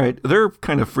 All right, they're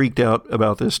kind of freaked out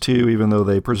about this too, even though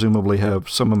they presumably have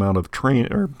some amount of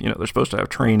training, or, they're supposed to have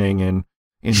training in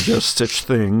just such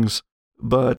things.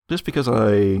 But just because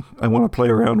I want to play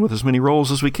around with as many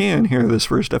rolls as we can here this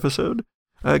first episode,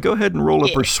 go ahead and roll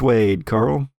a persuade,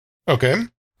 Carl. Okay.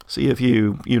 See if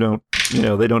you don't,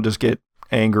 they don't just get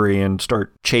angry and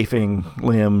start chafing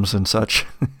limbs and such.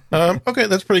 Okay,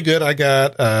 that's pretty good. I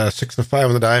got 6 and 5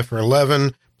 on the die for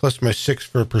 11. Plus my 6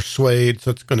 for persuade, so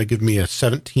it's going to give me a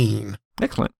 17.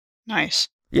 Excellent. Nice.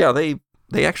 Yeah,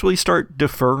 they actually start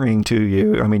deferring to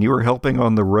you. I mean, you were helping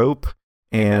on the rope,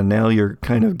 and now you're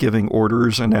kind of giving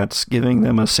orders, and that's giving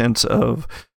them a sense of,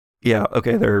 yeah,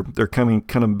 okay, they're coming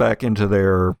back into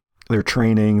their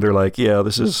training. They're like, yeah,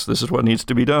 this is what needs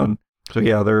to be done. So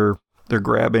yeah, they're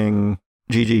grabbing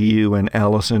GGU and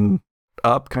Allison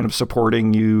up, kind of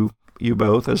supporting you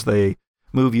both as they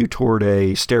move you toward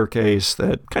a staircase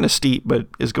that kind of steep, but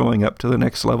is going up to the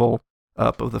next level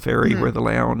up of the ferry where the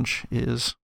lounge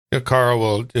is. Carl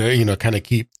will, kind of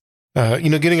keep,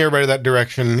 getting everybody that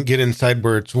direction, get inside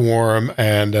where it's warm,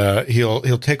 and he'll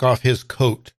take off his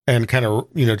coat and kind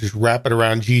of, just wrap it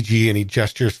around Gigi, and he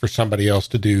gestures for somebody else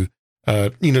to do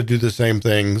the same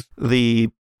things. The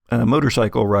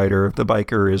motorcycle rider, the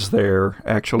biker, is there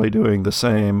actually doing the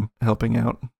same, helping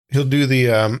out. He'll do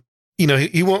the,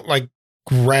 he won't like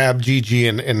grab Gigi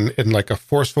in like a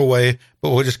forceful way,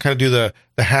 but we'll just kind of do the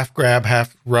half grab,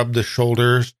 half rub the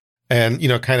shoulders, and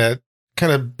kind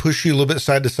of push you a little bit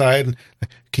side to side, and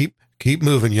keep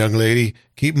moving, young lady,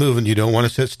 keep moving. You don't want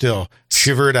to sit still.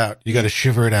 Shiver it out. You got to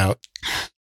shiver it out.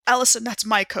 Allison, that's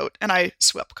my coat, and I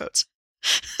swap coats.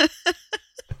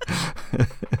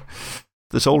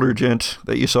 This older gent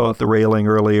that you saw at the railing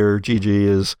earlier, Gigi,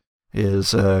 is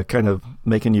kind of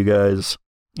making you guys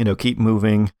keep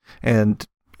moving. And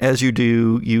as you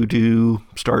do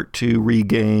start to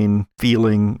regain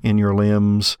feeling in your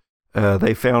limbs.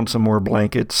 They found some more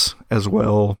blankets as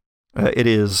well. It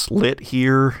is lit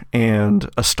here and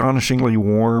astonishingly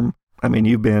warm. I mean,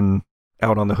 you've been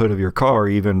out on the hood of your car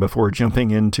even before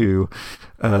jumping into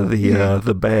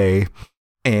the bay.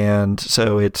 And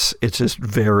so it's just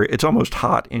it's almost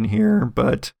hot in here,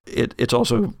 but it's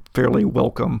also fairly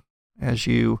welcome as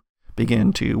you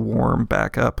begin to warm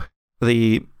back up.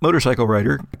 The motorcycle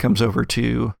rider comes over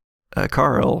to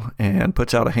Carl and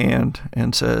puts out a hand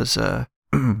and says,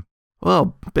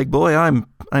 "Well, big boy, I'm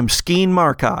Skeen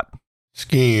Marcotte."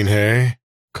 Skeen, hey?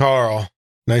 Carl,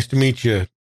 nice to meet you.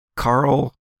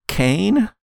 Carl Kane?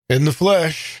 In the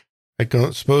flesh. I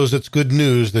don't suppose it's good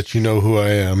news that you know who I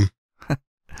am.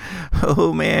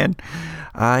 Oh, man.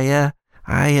 I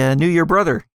knew your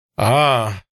brother.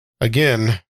 Ah,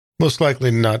 again, most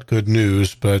likely not good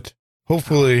news, but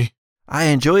hopefully... I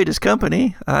enjoyed his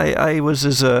company. I was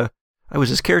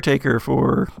his caretaker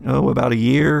for about a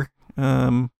year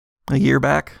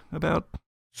back about.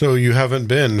 So you haven't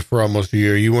been for almost a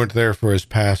year. You weren't there for his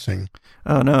passing.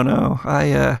 Oh no.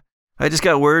 I just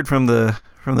got word from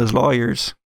those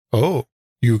lawyers. Oh,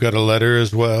 you got a letter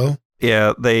as well?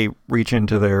 Yeah, they reach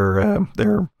into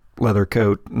their leather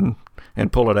coat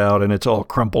and pull it out, and it's all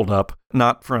crumpled up.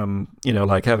 Not from,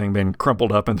 like having been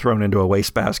crumpled up and thrown into a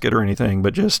wastebasket or anything,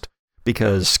 but just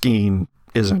because Skeen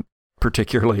isn't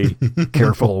particularly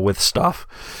careful with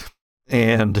stuff.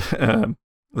 And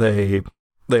they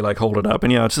like hold it up,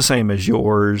 and it's the same as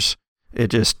yours. It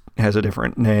just has a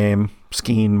different name,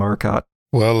 Skeen Marcotte.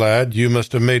 Well, lad, you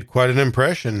must have made quite an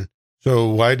impression. So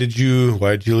why'd you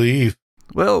leave?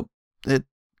 Well, it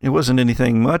wasn't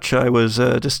anything much. I was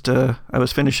I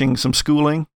was finishing some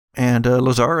schooling, and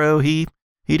Lazaro he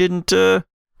didn't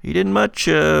much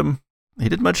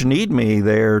need me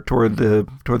there toward the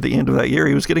end of that year.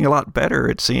 He was getting a lot better,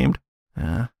 it seemed,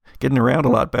 getting around a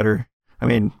lot better. I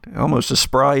mean, almost as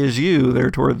spry as you there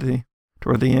toward the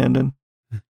end and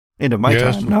end of my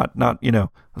time, not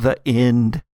the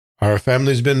end. Our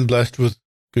family's been blessed with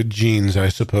good genes, I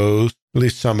suppose. At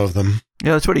least some of them.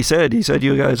 Yeah, that's what he said. He said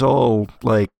you guys all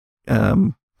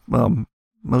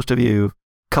most of you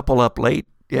couple up late.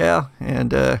 Yeah,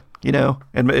 and and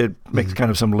it makes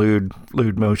kind of some lewd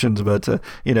motions, but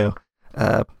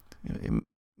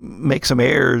make some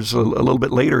heirs a little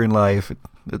bit later in life.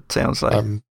 It sounds like.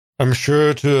 I'm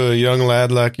sure to a young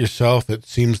lad like yourself, it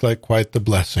seems like quite the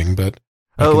blessing. But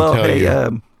yeah,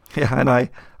 and I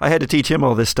had to teach him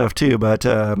all this stuff too. But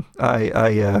I'm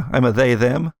a they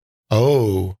them.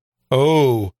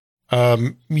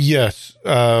 Yes.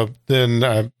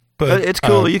 Then. But it's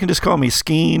cool. You can just call me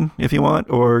Skeen if you want,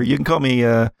 or you can call me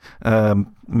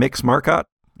Mix Marcotte.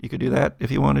 You could do that if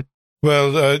you wanted.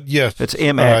 Well, yes. It's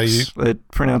MX. It's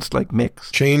pronounced like mix.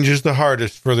 Change is the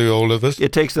hardest for the old of us.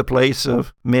 It takes the place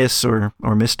of Miss or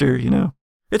Mister,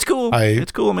 It's cool.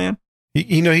 It's cool, man.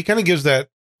 He kind of gives that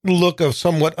look of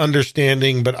somewhat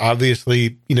understanding, but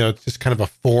obviously, it's just kind of a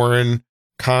foreign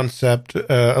concept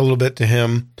a little bit to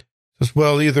him. As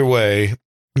well, either way,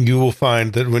 you will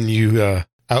find that when you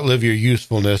outlive your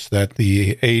usefulness, that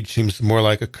the age seems more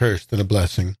like a curse than a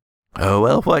blessing. Oh,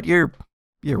 well, what? You're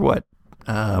what?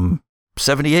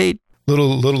 78?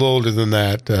 Little older than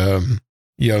that,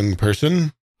 young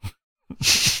person.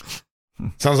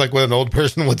 Sounds like what an old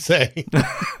person would say.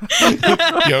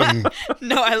 Young.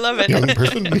 No, I love it. Young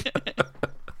person.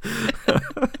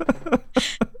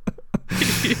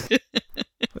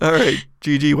 All right,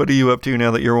 Gigi, what are you up to now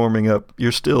that you're warming up?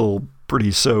 You're still pretty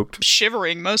soaked.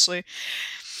 Shivering, mostly.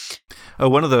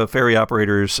 One of the ferry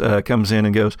operators comes in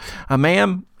and goes,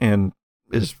 ma'am, and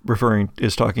is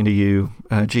talking to you,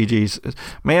 Gigi's.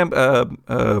 Ma'am,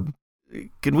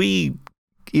 can we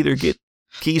either get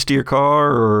keys to your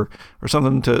car or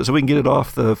something so we can get it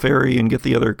off the ferry and get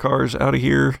the other cars out of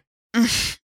here?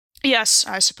 Yes,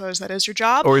 I suppose that is your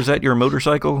job. Or is that your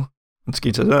motorcycle? And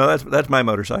Skeen says, no, that's my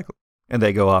motorcycle. And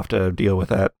they go off to deal with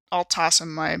that. I'll toss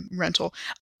him my rental.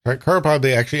 All right, Carl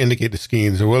probably actually indicate to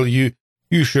Skeen, so, well, you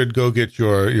should go get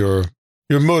your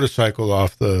motorcycle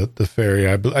off the ferry.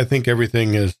 I think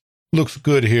everything looks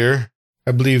good here.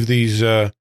 I believe these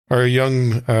our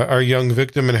young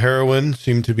victim and heroine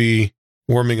seem to be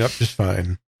warming up just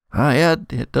fine. Yeah,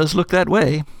 it does look that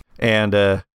way.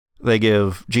 And they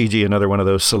give Gigi another one of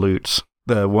those salutes,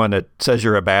 the one that says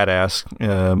you're a badass,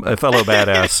 a fellow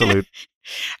badass salute.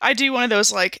 I do one of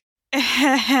those kind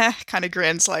of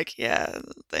grins, yeah,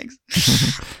 thanks.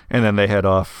 And then they head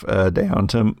off down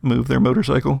to move their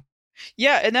motorcycle.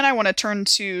 Yeah, and then I want to turn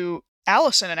to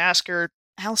Allison and ask her,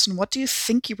 Allison, what do you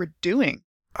think you were doing?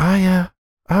 And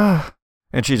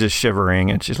she's just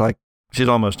shivering, and she's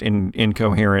almost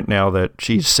incoherent now that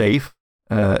she's safe,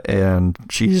 and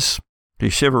she's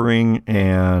shivering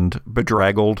and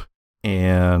bedraggled,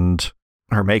 and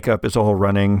her makeup is all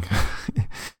running,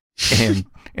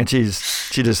 and she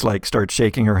just starts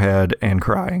shaking her head and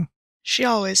crying. She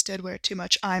always did wear too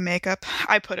much eye makeup.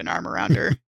 I put an arm around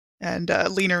her and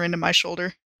lean her into my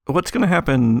shoulder. What's going to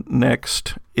happen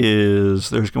next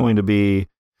is there's going to be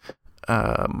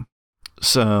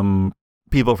some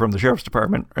people from the sheriff's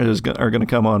department are going to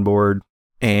come on board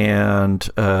and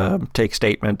take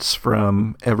statements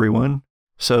from everyone.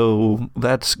 So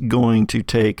that's going to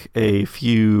take a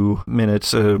few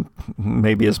minutes,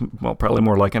 maybe probably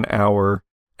more like an hour,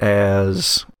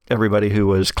 as everybody who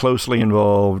was closely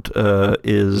involved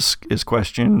is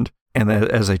questioned, and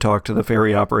as they talk to the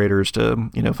ferry operators to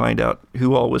find out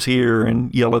who all was here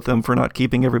and yell at them for not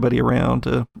keeping everybody around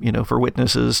to for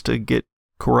witnesses to get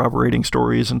corroborating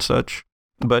stories and such.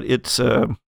 But it's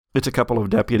a couple of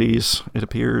deputies, it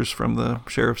appears, from the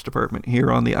sheriff's department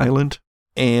here on the island.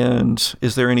 And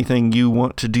is there anything you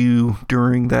want to do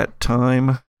during that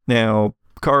time? Now,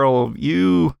 Carl,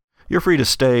 you're free to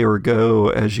stay or go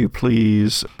as you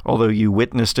please. Although you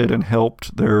witnessed it and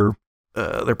helped, they're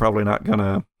probably not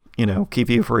gonna, keep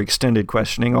you for extended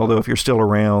questioning. Although if you're still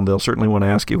around, they'll certainly want to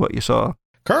ask you what you saw.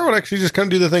 Carl would actually just kind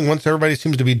of do the thing. Once everybody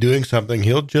seems to be doing something,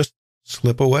 he'll just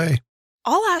slip away.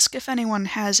 I'll ask if anyone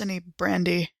has any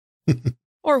brandy.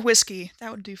 Or whiskey.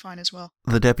 That would do fine as well.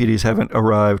 The deputies haven't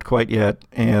arrived quite yet,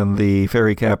 and the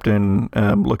ferry captain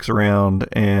looks around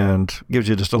and gives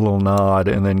you just a little nod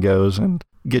and then goes and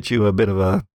gets you a bit of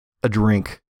a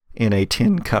drink in a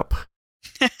tin cup.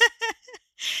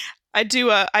 I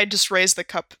do. I just raise the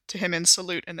cup to him in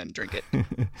salute and then drink it.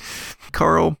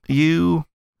 Carl, you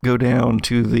go down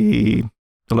to the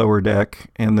lower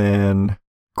deck and then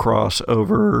cross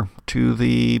over to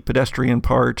the pedestrian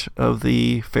part of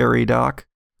the ferry dock,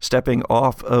 stepping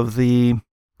off of the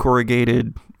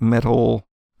corrugated metal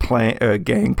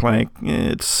gangplank.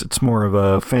 It's more of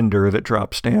a fender that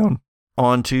drops down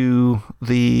onto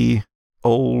the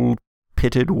old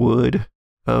pitted wood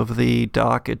of the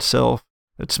dock itself.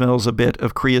 It smells a bit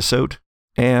of creosote,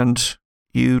 and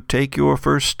you take your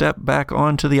first step back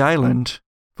onto the island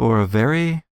for a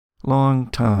very long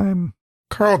time.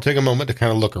 Carl will take a moment to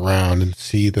kind of look around and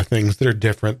see the things that are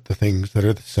different, the things that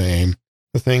are the same,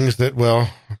 the things that, well,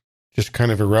 just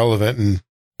kind of irrelevant and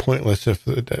pointless if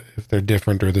they're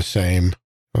different or the same.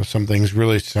 Some things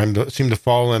really seem to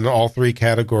fall in all three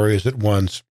categories at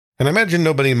once. And I imagine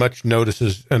nobody much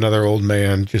notices another old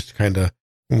man just kind of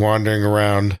wandering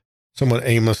around somewhat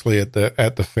aimlessly at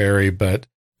the ferry, but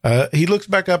he looks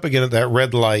back up again at that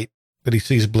red light that he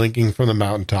sees blinking from the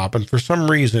mountaintop, and for some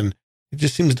reason, it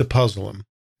just seems to puzzle him.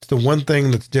 It's the one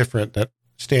thing that's different that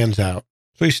stands out.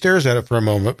 So he stares at it for a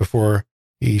moment before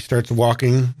he starts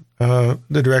walking the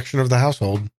direction of the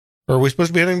household. Or are we supposed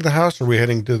to be heading to the house, or are we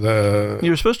heading to the...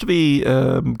 You're supposed to be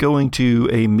going to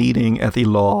a meeting at the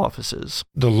law offices.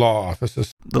 The law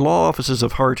offices. The law offices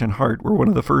of Heart and Heart were one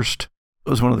of the first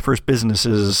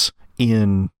businesses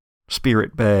in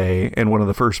Spirit Bay and one of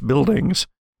the first buildings.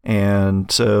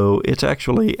 And so it's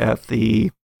actually at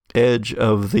the edge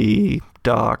of the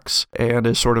docks and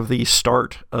is sort of the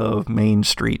start of Main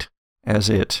Street as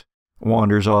it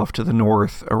wanders off to the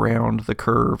north around the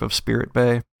curve of Spirit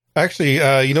Bay. Actually,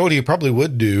 you know what he probably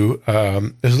would do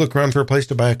is look around for a place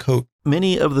to buy a coat.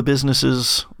 Many of the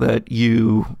businesses that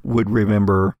you would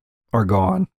remember are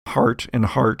gone. Heart and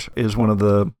Heart is one of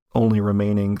the only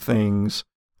remaining things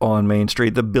on Main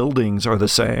Street. The buildings are the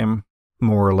same,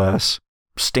 more or less.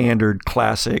 Standard,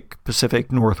 classic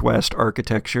Pacific Northwest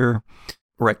architecture,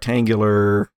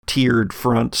 rectangular, tiered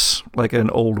fronts, like an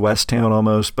old West town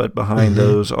almost, but behind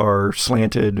those are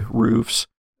slanted roofs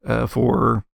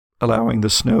for allowing the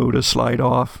snow to slide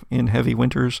off in heavy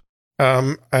winters.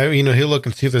 He'll look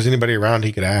and see if there's anybody around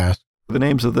he could ask. The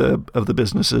names of the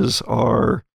businesses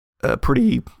are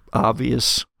pretty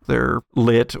obvious. They're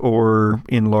lit or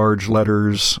in large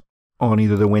letters on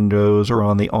either the windows or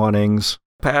on the awnings.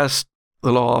 Past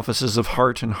the law offices of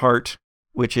Heart and Heart,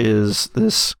 which is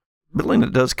this building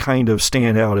that does kind of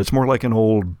stand out. It's more like an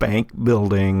old bank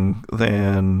building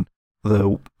than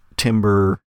the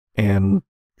timber and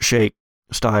shake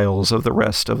styles of the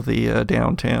rest of the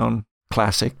downtown,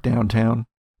 classic downtown.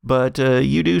 But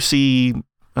you do see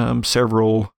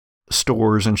several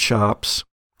stores and shops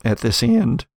at this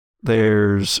end.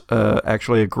 There's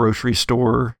actually a grocery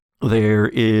store. There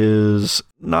is,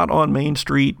 not on Main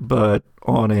Street, but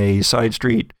on a side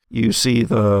street, you see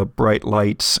the bright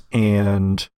lights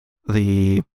and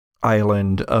the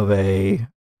island of a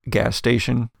gas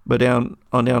station. But down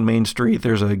Main Street,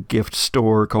 there's a gift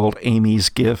store called Amy's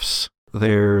Gifts.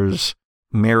 There's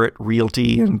Merit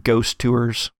Realty and Ghost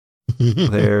Tours.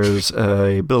 There's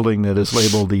a building that is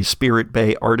labeled the Spirit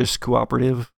Bay Artist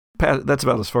Cooperative. That's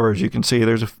about as far as you can see.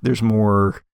 There's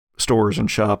more stores and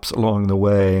shops along the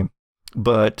way,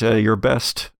 but your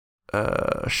best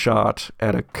shot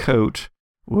at a coat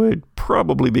would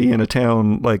probably be in a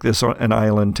town like this, an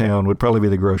island town, would probably be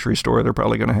the grocery store. They're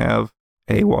probably going to have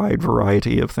a wide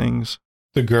variety of things.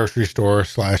 The grocery store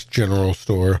 / general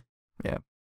store. Yeah.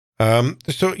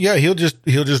 So yeah, he'll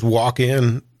just walk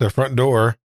in the front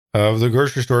door of the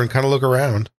grocery store and kind of look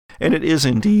around. And it is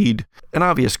indeed an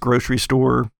obvious grocery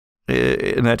store,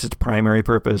 and that's its primary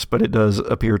purpose, but it does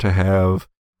appear to have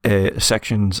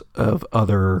sections of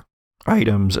other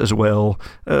items as well.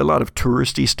 A lot of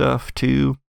touristy stuff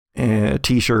too,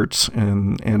 t-shirts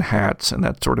and hats and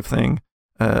that sort of thing.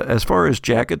 As far as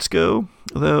jackets go,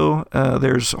 though,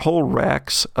 there's whole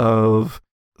racks of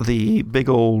the big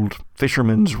old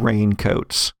fisherman's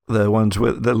raincoats, the ones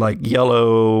with the like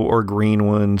yellow or green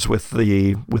ones with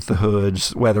the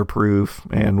hoods, weatherproof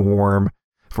and warm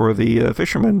for the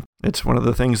fishermen. It's one of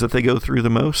the things that they go through the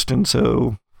most, and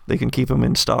so they can keep them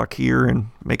in stock here and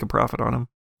make a profit on them.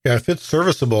 Yeah, if it's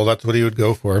serviceable, that's what he would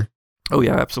go for. Oh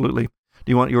yeah, absolutely.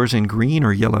 Do you want yours in green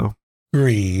or yellow?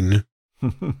 Green.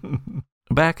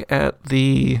 Back at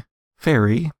the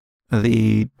ferry,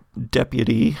 the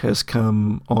deputy has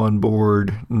come on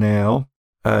board now.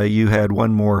 You had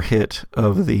one more hit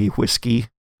of the whiskey,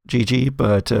 Gigi,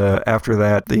 but after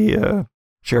that, the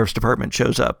sheriff's department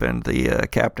shows up and the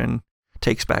captain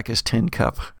takes back his tin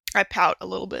cup. I pout a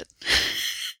little bit,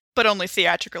 but only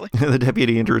theatrically. The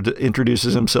deputy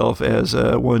introduces himself as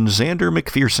one Xander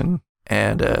McPherson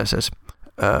and says,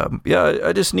 "Yeah,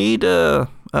 I just need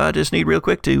real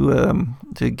quick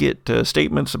to get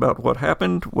statements about what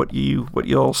happened, what you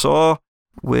all saw.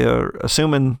 We're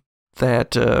assuming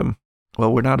that,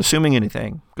 we're not assuming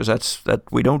anything because that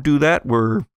we don't do that.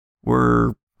 We're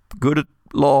good at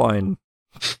law and."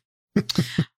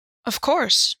 Of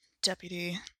course,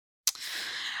 Deputy.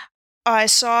 I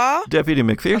saw Deputy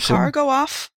McPherson. a car go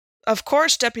off. Of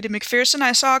course, Deputy McPherson.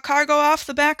 I saw a car go off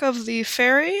the back of the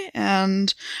ferry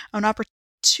and an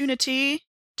opportunity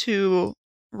to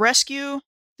rescue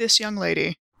this young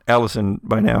lady. Allison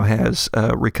by now has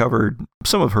recovered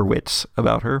some of her wits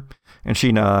about her, and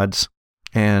she nods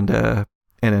and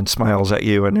then smiles at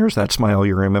you, and there's that smile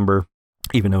you remember,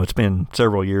 even though it's been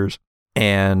several years.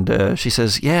 And she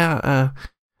says, "Yeah,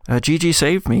 Gigi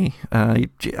saved me.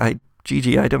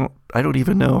 Gigi, I don't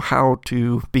even know how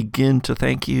to begin to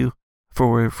thank you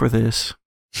for this."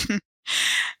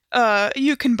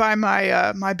 You can buy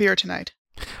my beer tonight.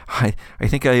 I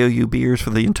think I owe you beers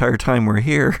for the entire time we're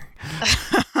here.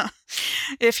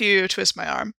 If you twist my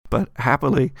arm. But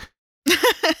happily.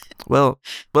 Well,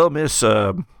 miss,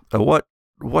 what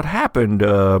happened?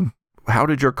 How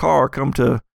did your car come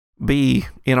to be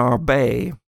in our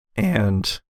bay?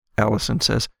 And Allison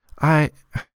says, I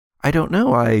don't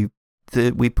know.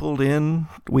 We pulled in,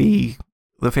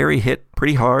 the ferry hit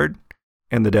pretty hard,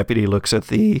 and the deputy looks at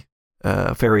the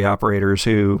ferry operators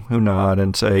who nod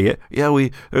and say, "Yeah,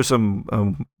 there's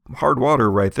some hard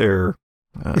water right there.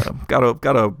 Got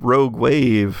a rogue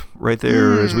wave right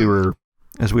there as we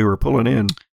were pulling in."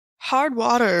 Hard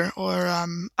water, or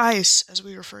ice, as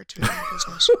we refer to it in the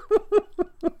business.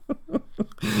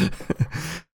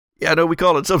 Yeah, no, we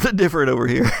call it something different over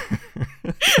here.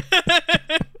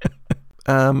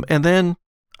 And then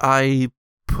I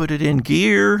put it in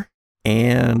gear,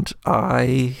 and I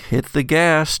hit the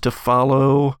gas to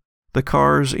follow the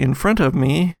cars in front of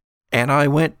me, and I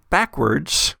went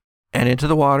backwards and into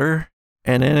the water,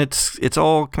 and then it's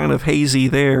all kind of hazy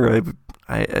there.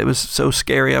 It was so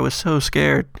scary. I was so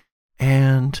scared.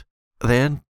 And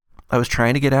then I was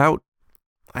trying to get out.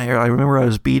 I remember I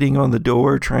was beating on the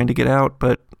door trying to get out,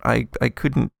 but I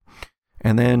couldn't.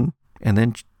 And then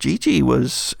Gigi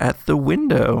was at the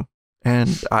window,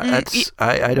 and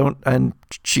and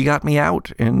she got me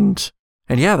out, and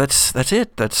yeah, that's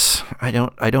it. I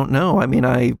don't know. I mean,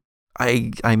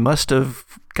 I must have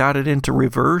got it into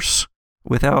reverse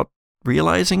without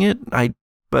realizing it.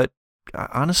 But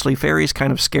honestly, ferries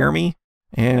kind of scare me,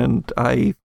 and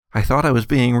I thought I was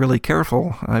being really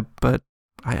careful. But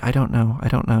I don't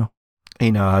know.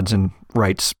 He nods and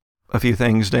writes a few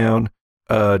things down.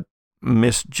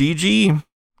 Miss Gigi?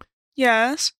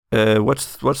 Yes?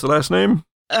 What's the last name?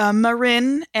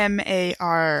 Marin,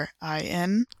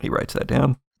 Marin. He writes that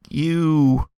down.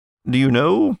 Do you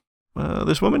know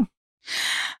this woman?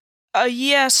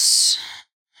 Yes.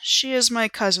 She is my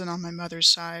cousin on my mother's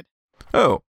side.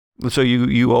 Oh, so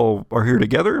you all are here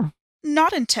together?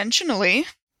 Not intentionally.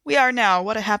 We are now.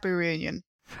 What a happy reunion.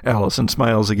 Allison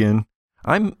smiles again.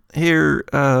 I'm here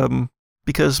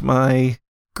because my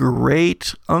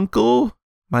great-uncle,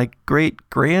 my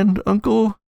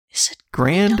great-grand-uncle? Is it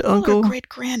grand-uncle? Or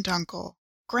great-granduncle?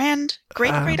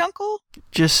 Great-great-uncle?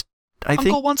 I think...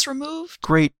 Uncle once removed?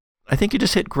 Great. I think you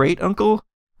just hit great-uncle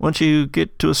once you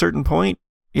get to a certain point.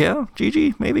 Yeah,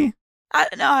 Gigi, maybe?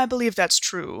 No, I believe that's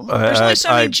true. There's only so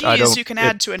many G's you can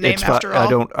add to a name after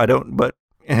all. I don't, but...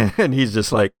 And he's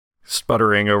just like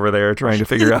sputtering over there trying to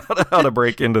figure out how to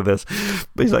break into this.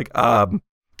 But he's like,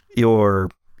 your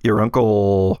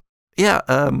uncle... Yeah,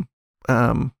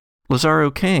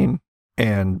 Lazaro Kane.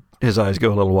 And his eyes go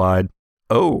a little wide.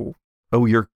 Oh,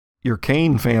 your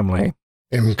Kane family.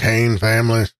 Them Kane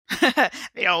families.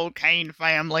 The old Kane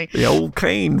family. The old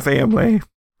Kane family.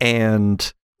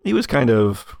 And he was kind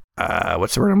of,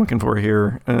 what's the word I'm looking for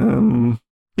here?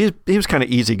 He was kind of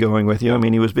easygoing with you. I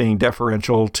mean, he was being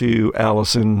deferential to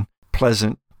Allison,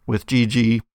 pleasant with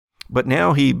Gigi, but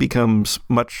now he becomes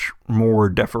much more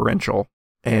deferential.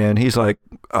 And he's like,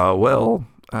 well,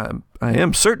 I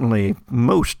am certainly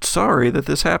most sorry that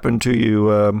this happened to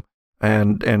you.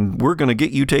 And we're going to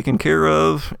get you taken care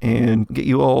of and get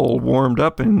you all warmed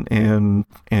up and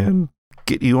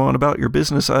get you on about your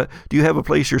business. Do you have a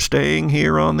place you're staying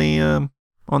here on the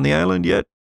island yet?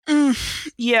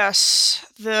 Yes,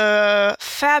 the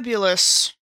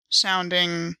fabulous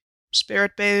sounding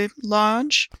Spirit Bay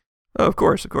Lodge. Oh, of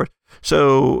course.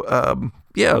 So,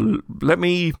 let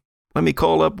me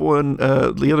call up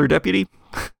the other deputy.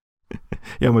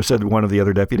 I almost said one of the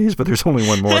other deputies, but there's only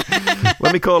one more.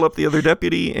 Let me call up the other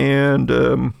deputy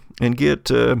and get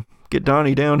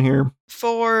Donnie down here.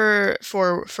 For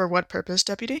what purpose,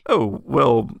 deputy? Oh,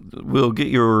 well, we'll get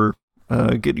your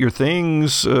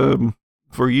things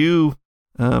for you,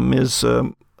 Ms.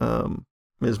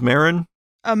 Marin.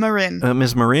 Marin.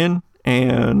 Ms. Marin,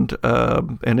 and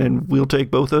then we'll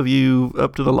take both of you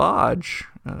up to the lodge.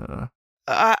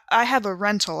 I have a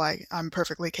rental I'm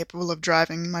perfectly capable of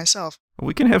driving myself.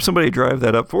 We can have somebody drive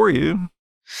that up for you.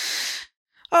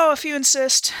 Oh, if you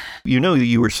insist. You know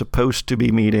you were supposed to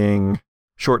be meeting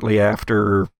shortly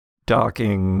after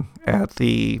docking at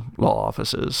the law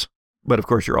offices. But of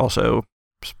course, you're also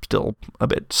still a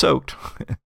bit soaked.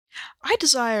 I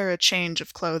desire a change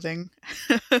of clothing.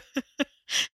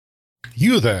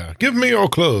 You there, give me your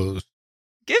clothes.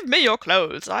 Give me your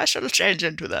clothes. I shall change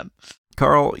into them.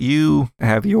 Carl, you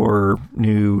have your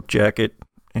new jacket,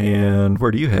 and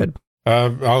where do you head?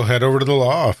 I'll head over to the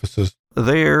law offices.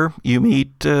 There, you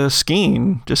meet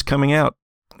Skeen just coming out,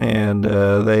 and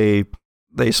they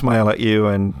smile at you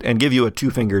and give you a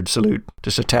two-fingered salute,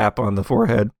 just a tap on the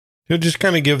forehead. He'll just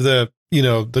kind of give the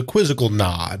quizzical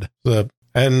nod.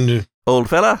 And old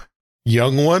fella,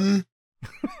 young one.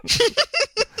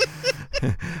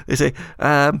 They say,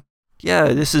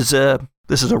 this is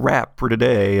a wrap for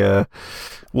today.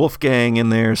 Wolfgang in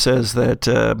there says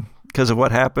that because of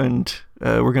what happened,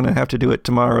 we're going to have to do it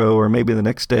tomorrow or maybe the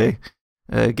next day.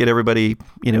 Get everybody,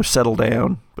 settled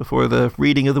down before the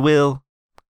reading of the will.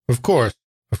 Of course.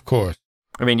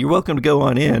 I mean, you're welcome to go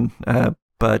on in,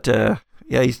 but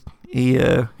he's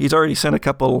already sent a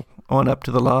couple on up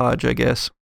to the lodge, I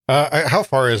guess. How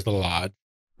far is the lodge?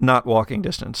 Not walking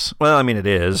distance. Well, I mean, it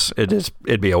is.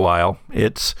 It'd be a while.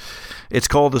 It's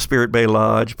called the Spirit Bay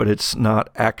Lodge, but it's not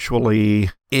actually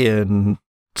in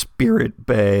Spirit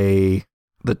Bay,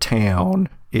 the town.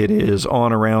 It is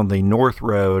on around the North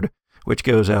Road, which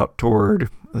goes out toward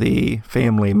the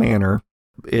family manor.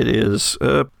 It is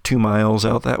 2 miles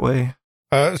out that way.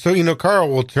 So Carl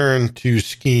will turn to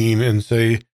Skeen and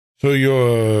say, so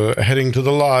you're heading to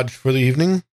the lodge for the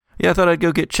evening? Yeah, I thought I'd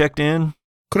go get checked in.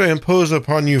 Could I impose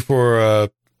upon you for a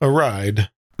ride?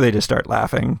 They just start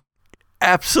laughing.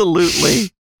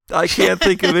 Absolutely. I can't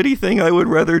think of anything I would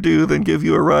rather do than give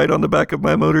you a ride on the back of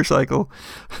my motorcycle.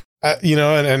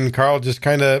 And Carl just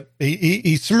kind of,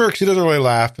 he smirks. He doesn't really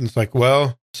laugh. And it's like,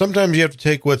 well, sometimes you have to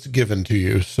take what's given to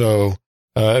you. So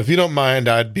if you don't mind,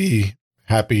 I'd be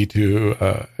happy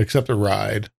to accept a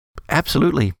ride.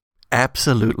 Absolutely.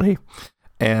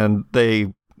 And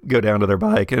they go down to their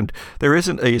bike, and there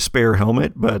isn't a spare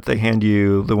helmet, but they hand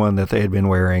you the one that they had been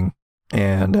wearing,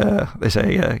 and they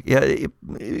say,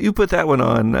 you put that one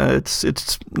on.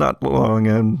 It's not long,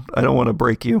 and I don't want to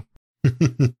break you.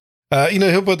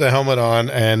 He'll put the helmet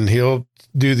on, and he'll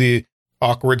do the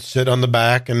awkward sit on the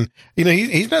back, and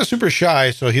he's not super shy,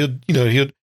 so he'll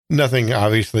nothing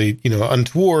obviously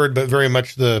untoward, but very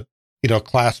much the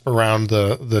clasp around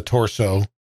the torso,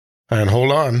 and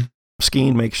hold on.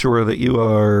 Skeen makes sure that you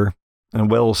are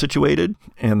well situated,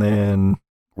 and then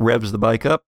revs the bike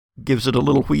up, gives it a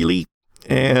little wheelie,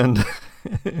 and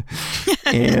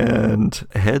and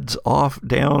heads off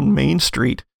down Main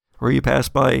Street, where you pass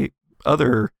by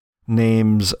other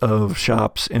names of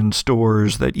shops and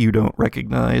stores that you don't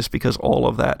recognize, because all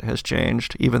of that has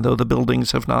changed, even though the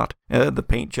buildings have not. The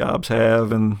paint jobs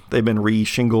have, and they've been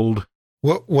re-shingled.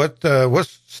 What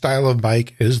style of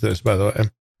bike is this, by the way?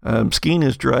 Skeen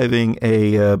is driving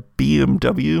a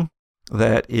BMW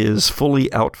that is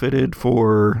fully outfitted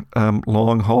for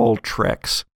long-haul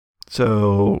treks.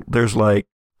 So there's like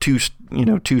two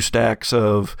stacks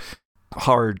of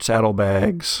hard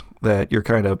saddlebags that you're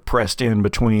kind of pressed in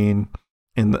between,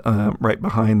 right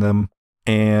behind them,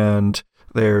 and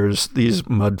there's these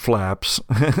mud flaps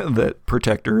that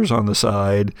protectors on the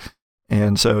side,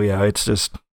 and so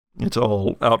it's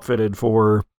all outfitted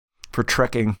for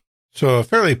trekking. So a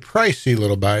fairly pricey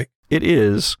little bike. It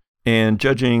is, and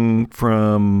judging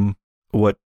from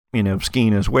what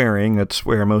Skeen is wearing, that's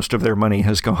where most of their money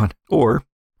has gone. Or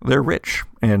they're rich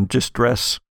and just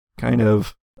dress kind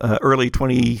of early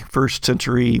 21st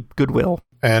century Goodwill.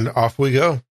 And off we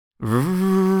go.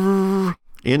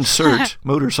 Insert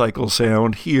motorcycle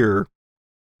sound here.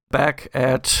 Back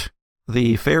at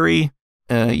the ferry,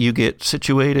 you get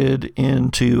situated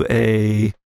into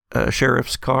a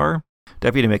sheriff's car.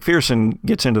 Deputy McPherson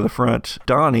gets into the front.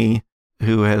 Donnie,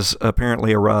 who has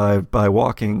apparently arrived by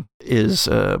walking, is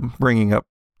bringing up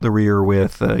the rear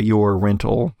with your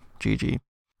rental, Gigi.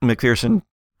 McPherson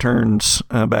turns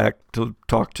back to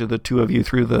talk to the two of you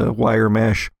through the wire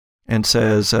mesh and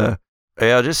says,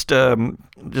 yeah, just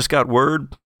got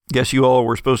word. Guess you all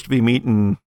were supposed to be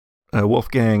meeting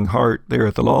Wolfgang Hart there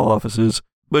at the law offices,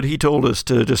 but he told us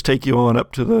to just take you on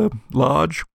up to the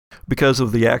lodge because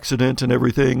of the accident and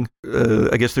everything.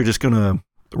 I guess they're just going to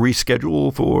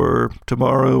reschedule for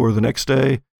tomorrow or the next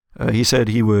day. He said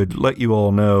he would let you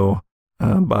all know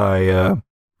by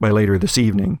later this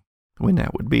evening when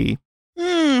that would be.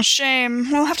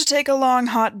 Shame. We'll have to take a long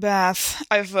hot bath.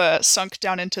 I've sunk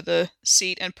down into the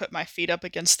seat and put my feet up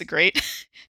against the grate.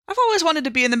 I've always wanted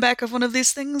to be in the back of one of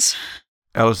these things.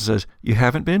 Allison says, you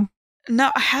haven't been?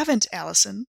 No, I haven't,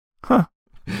 Allison. Huh,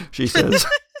 she says.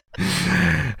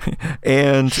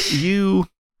 And you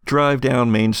drive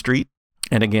down Main Street.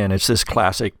 And again, it's this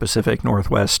classic Pacific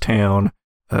Northwest town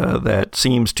that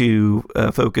seems to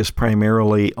focus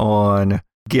primarily on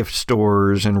gift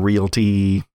stores and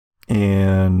realty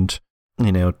and,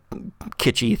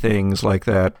 kitschy things like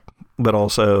that, but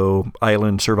also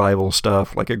island survival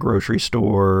stuff like a grocery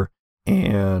store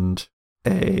and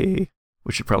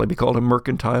which should probably be called a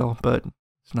mercantile, but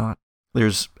it's not.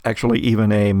 There's actually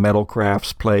even a metal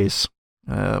crafts place,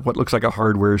 what looks like a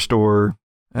hardware store.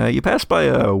 You pass by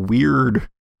a weird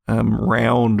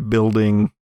round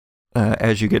building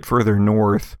as you get further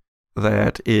north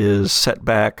that is set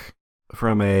back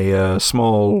from a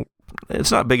small,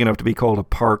 it's not big enough to be called a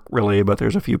park really, but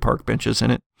there's a few park benches in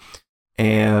it.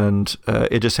 And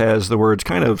it just has the words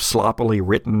kind of sloppily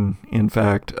written, in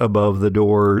fact, above the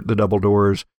door, the double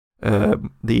doors,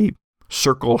 the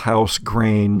Circle House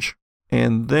Grange.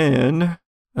 And then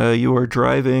you are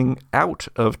driving out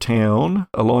of town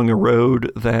along a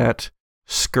road that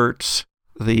skirts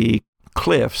the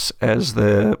cliffs as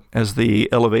the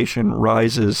elevation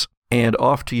rises. And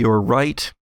off to your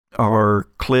right are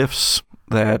cliffs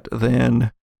that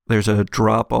then there's a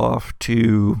drop off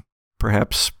to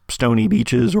perhaps stony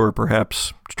beaches or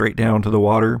perhaps straight down to the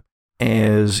water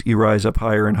as you rise up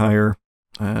higher and higher,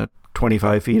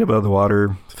 25 feet above the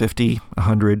water, 50,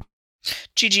 100.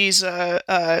 Gigi's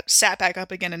sat back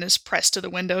up again and is pressed to the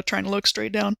window trying to look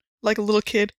straight down like a little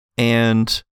kid.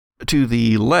 And to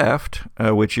the left,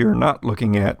 which you're not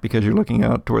looking at because you're looking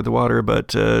out toward the water, but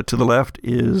to the left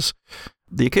is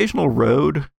the occasional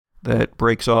road that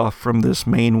breaks off from this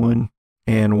main one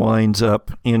and winds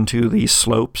up into the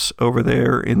slopes over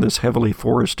there in this heavily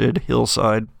forested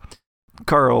hillside.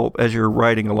 Carl, as you're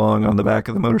riding along on the back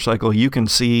of the motorcycle, you can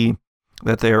see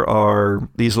that there are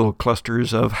these little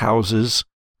clusters of houses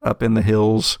up in the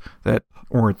hills that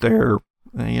weren't there,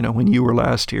 when you were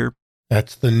last here.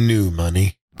 That's the new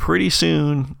money. Pretty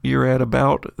soon, you're at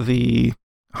about the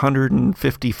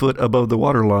 150 foot above the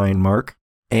waterline mark,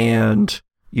 and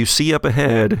you see up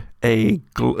ahead a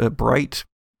bright,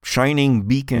 shining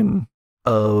beacon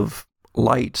of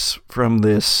lights from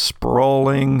this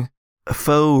sprawling,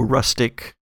 faux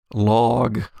rustic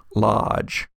log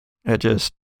lodge. It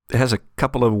has a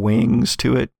couple of wings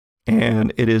to it,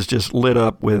 and it is just lit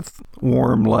up with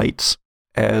warm lights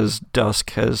as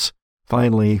dusk has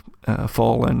finally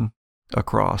fallen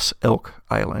across Elk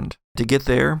Island. To get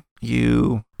there,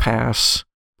 you pass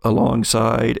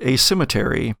alongside a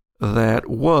cemetery that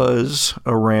was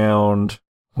around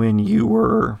when you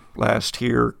were last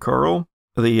here, Carl.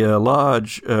 The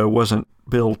lodge wasn't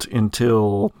built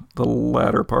until the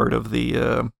latter part of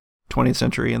the 20th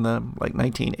century in the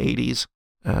 1980s.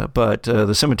 But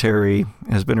the cemetery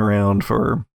has been around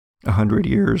for 100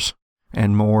 years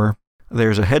and more.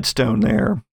 There's a headstone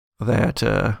there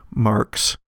that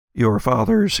marks your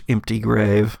father's empty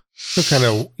grave. So kind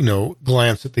of,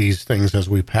 glance at these things as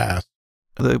we pass.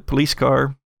 The police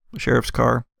car, the sheriff's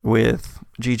car, with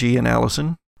Gigi and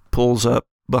Allison, pulls up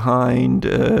behind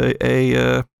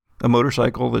a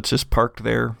motorcycle that's just parked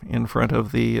there in front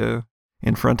of the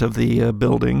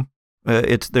building.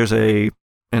 There's an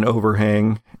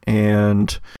overhang,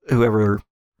 and whoever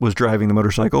was driving the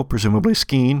motorcycle, presumably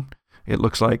Skeen, it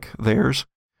looks like theirs,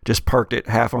 just parked it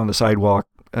half on the sidewalk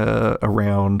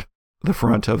around the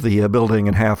front of the building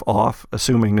and half off,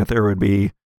 assuming that there would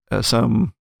be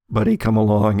somebody come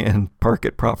along and park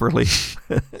it properly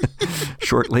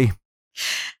shortly.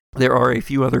 There are a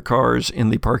few other cars in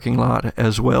the parking lot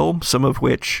as well, some of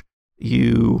which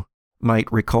you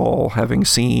might recall having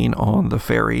seen on the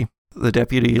ferry. The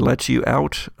deputy lets you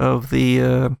out of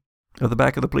the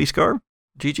back of the police car,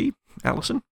 Gigi,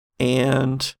 Allison,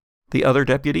 and the other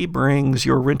deputy brings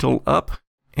your rental up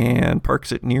and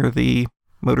parks it near the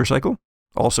motorcycle,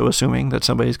 also assuming that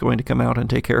somebody's going to come out and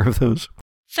take care of those.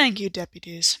 Thank you,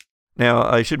 deputies. Now,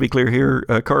 I should be clear here,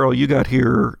 Carl, you got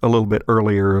here a little bit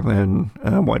earlier than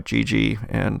what Gigi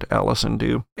and Allison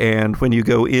do. And when you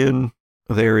go in,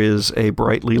 there is a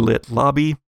brightly lit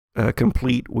lobby,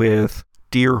 complete with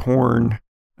deer horn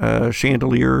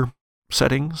chandelier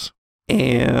settings,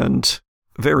 and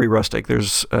very rustic.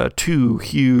 There's 2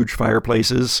 huge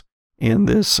fireplaces in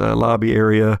this lobby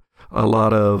area, a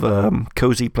lot of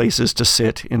cozy places to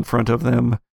sit in front of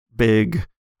them, big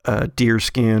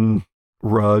deerskin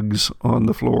rugs on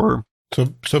the floor.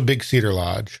 So Big Cedar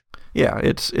Lodge. Yeah,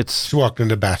 it's. She walked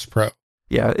into Bass Pro.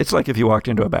 Yeah, it's like if you walked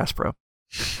into a Bass Pro.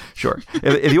 Sure.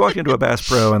 If you walked into a Bass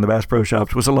Pro and the Bass Pro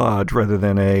Shops was a lodge rather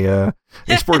than a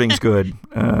sporting goods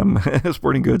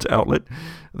outlet,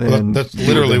 then that's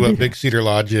literally what Big Cedar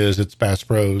Lodge is. It's Bass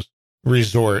Pro's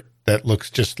resort that looks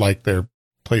just like their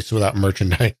place without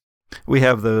merchandise. We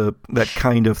have that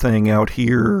kind of thing out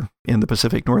here in the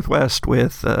Pacific Northwest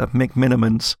with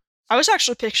McMinimans. I was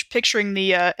actually picturing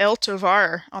the El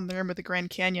Tovar on the rim of the Grand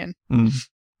Canyon.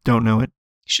 Don't know it.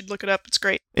 You should look it up. It's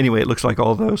great. Anyway, it looks like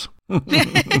all those.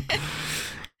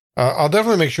 I'll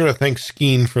definitely make sure to thank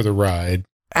Skeen for the ride.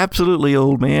 Absolutely,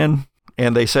 old man.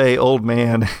 And they say old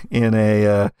man in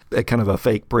a kind of a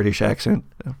fake British accent.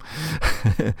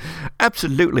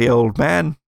 Absolutely, old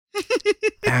man.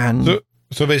 And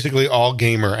so basically all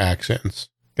gamer accents.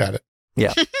 Got it.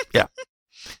 Yeah.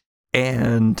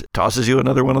 And tosses you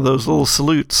another one of those little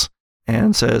salutes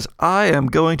and says, I am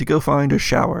going to go find a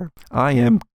shower. I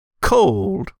am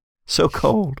cold. So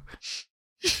cold.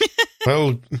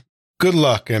 Well, good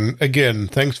luck. And again,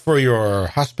 thanks for your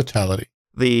hospitality.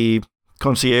 The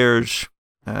concierge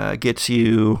gets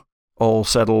you all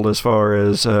settled as far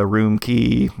as room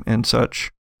key and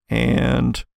such,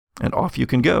 and off you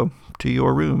can go to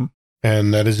your room.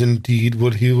 And that is indeed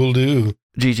what he will do.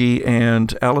 Gigi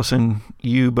and Allison,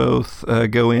 you both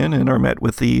go in and are met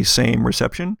with the same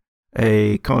reception.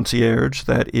 A concierge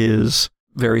that is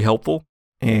very helpful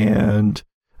and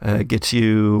gets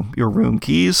you your room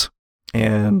keys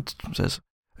and says,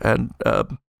 and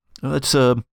it's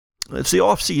the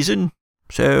off season,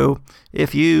 so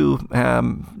if you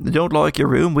don't like your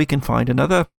room, we can find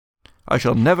another. I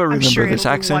shall never remember this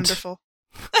accent. Wonderful.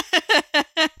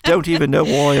 Don't even know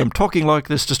why I'm talking like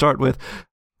this to start with,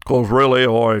 because really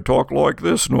I talk like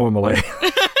this normally.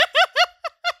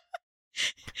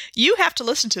 You have to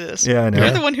listen to this. Yeah, I know.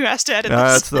 You're the one who has to edit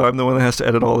this. I'm the one that has to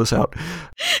edit all this out.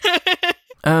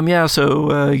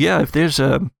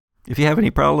 If you have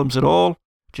any problems at all,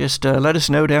 just let us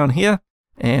know down here,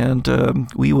 and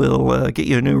we will get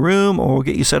you a new room or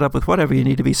get you set up with whatever you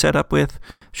need to be set up with.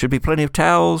 Should be plenty of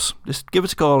towels. Just give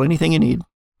us a call, anything you need.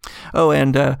 Oh,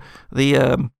 and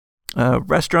the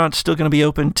restaurant's still going to be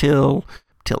open till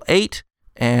 8,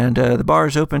 and the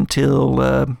bar's open till,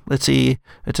 let's see,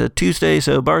 it's a Tuesday,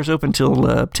 so bar's open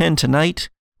till 10 tonight,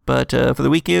 but for the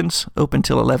weekends, open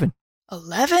till 11.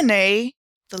 11, eh?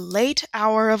 The late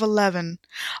hour of 11.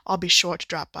 I'll be sure to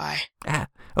drop by.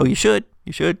 Oh, you should.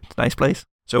 It's a nice place.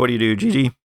 So what do you do,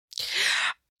 Gigi?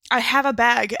 I have a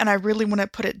bag, and I really want to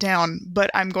put it down,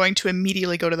 but I'm going to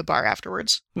immediately go to the bar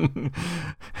afterwards.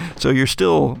 So you're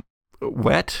still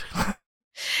wet?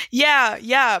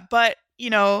 Yeah, but,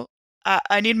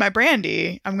 I need my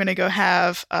brandy. I'm going to go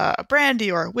have a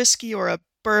brandy or a whiskey or a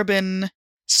bourbon,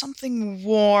 something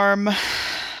warm,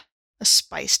 a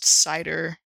spiced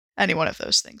cider, any one of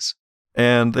those things.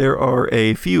 And there are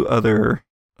a few other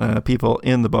people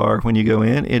in the bar when you go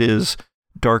in. It is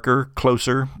darker,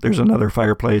 closer. There's another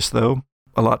fireplace, though.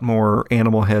 A lot more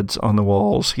animal heads on the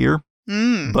walls here.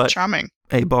 But charming.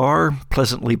 A bar,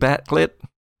 pleasantly backlit,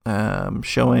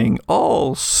 showing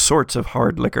all sorts of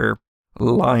hard liquor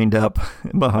lined up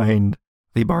behind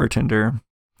the bartender.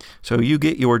 So you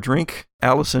get your drink.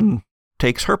 Allison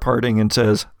takes her parting and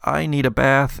says, I need a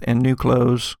bath and new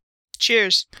clothes.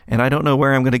 Cheers. And I don't know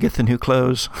where I'm going to get the new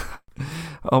clothes.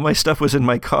 All my stuff was in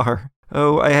my car.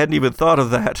 Oh, I hadn't even thought of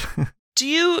that. Do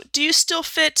you still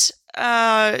fit,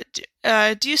 golly,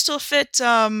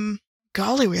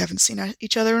 we haven't seen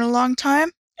each other in a long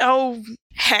time. Oh,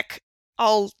 heck.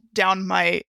 I'll down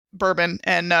my bourbon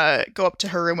and go up to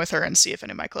her room with her and see if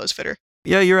any of my clothes fit her.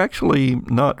 Yeah, you're actually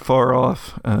not far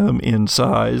off in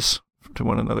size to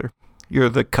one another. You're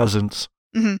the cousins.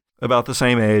 Mm-hmm. About the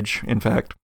same age, in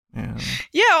fact.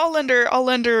 Yeah, I'll lend her.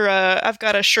 I've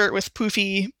got a shirt with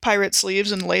poofy pirate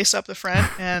sleeves and lace up the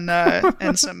front,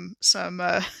 and some.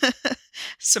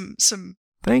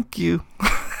 Thank you.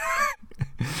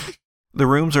 The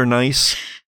rooms are nice.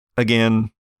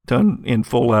 Again, done in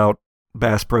full out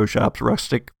Bass Pro Shops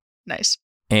rustic. Nice.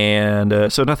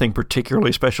 And so nothing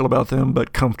particularly special about them,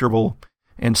 but comfortable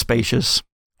and spacious.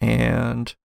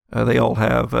 And they all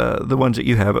have, the ones that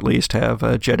you have at least,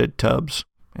 have jetted tubs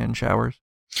and showers.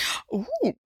 Ooh,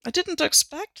 I didn't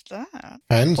expect that.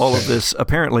 And all of this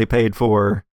apparently paid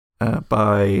for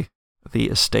by the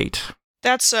estate.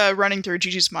 That's running through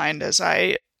Gigi's mind as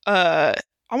I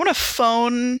want to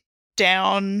phone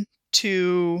down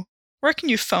to... Where can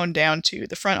you phone down to?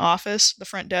 The front office? The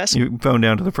front desk? You can phone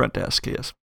down to the front desk,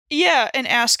 yes. Yeah, and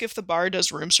ask if the bar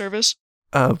does room service.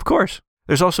 Of course.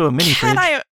 There's also a mini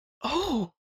fridge.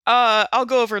 I'll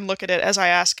go over and look at it as I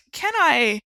ask, can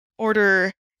I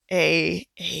order maybe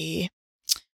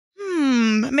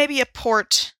a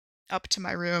port up to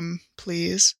my room,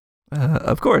 please?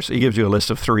 Of course. He gives you a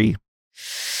list of 3.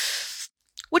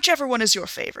 Whichever one is your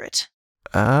favorite.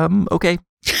 Okay.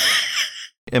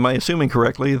 Am I assuming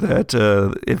correctly that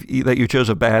that you chose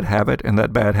a bad habit, and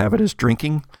that bad habit is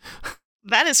drinking?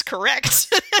 That is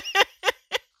correct.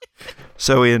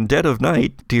 So in dead of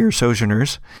night, dear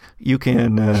sojourners, you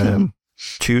can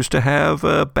choose to have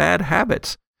bad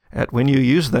habits. When you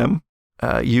use them,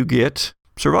 you get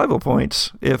survival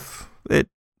points, if it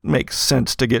makes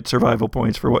sense to get survival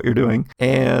points for what you're doing.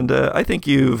 And I think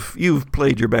you've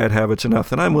played your bad habits enough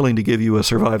that I'm willing to give you a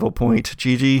survival point,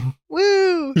 Gigi.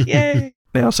 Woo! Yay!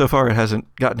 Now, so far it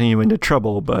hasn't gotten you into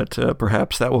trouble, but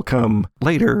perhaps that will come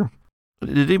later.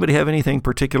 Did anybody have anything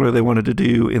particular they wanted to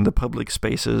do in the public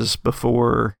spaces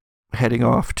before heading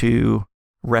off to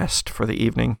rest for the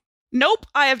evening? Nope.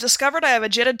 I have discovered I have a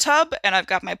jetted tub, and I've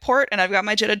got my port, and I've got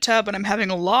my jetted tub, and I'm having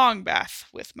a long bath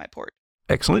with my port.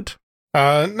 Excellent.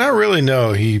 Not really,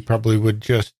 no. He probably would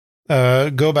just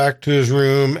go back to his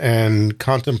room and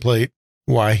contemplate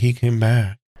why he came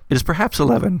back. It is perhaps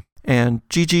 11, and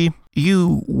Gigi,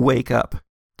 you wake up.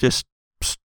 Just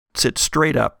sit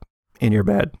straight up in your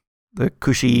bed. The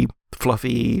cushy,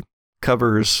 fluffy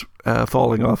covers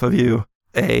falling off of you.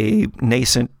 A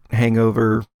nascent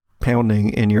hangover pounding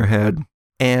in your head.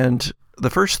 And the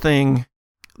first thing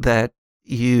that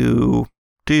you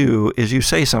do is you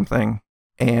say something,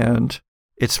 and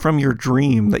it's from your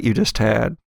dream that you just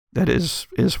had. That is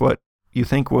what you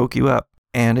think woke you up.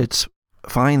 And it's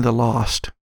find the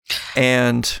lost.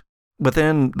 But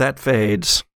then that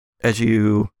fades as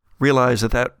you realize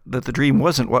that the dream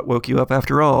wasn't what woke you up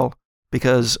after all,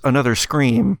 because another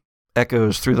scream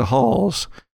echoes through the halls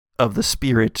of the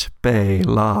Spirit Bay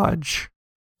Lodge.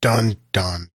 Dun,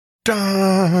 dun,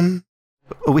 dun.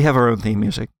 We have our own theme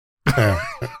music. The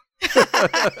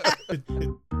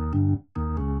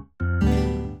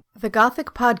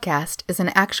Gothic Podcast is an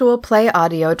actual play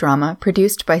audio drama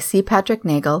produced by C. Patrick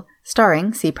Nagel,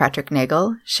 starring C. Patrick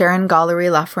Nagel, Sharon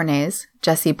Gollery-LaFournaise,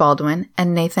 Jesse Baldwin,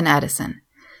 and Nathan Addison.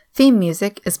 Theme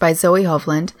music is by Zoe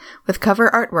Hovland, with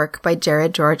cover artwork by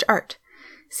Jared George Art.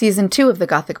 Season 2 of the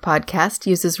Gothic Podcast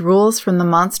uses rules from the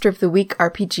Monster of the Week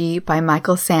RPG by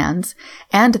Michael Sands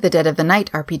and the Dead of the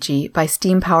Night RPG by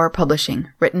Steam Power Publishing,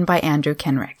 written by Andrew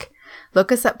Kenrick.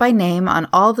 Look us up by name on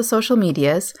all the social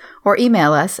medias or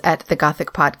email us at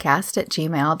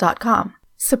thegothicpodcast@gmail.com.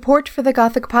 Support for the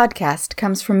Gothic Podcast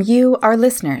comes from you, our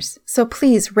listeners, so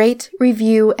please rate,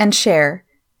 review, and share.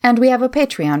 And we have a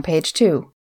Patreon page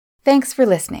too. Thanks for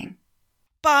listening.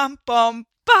 Bum, bum,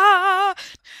 ba!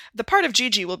 The part of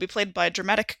Gigi will be played by a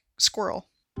dramatic squirrel.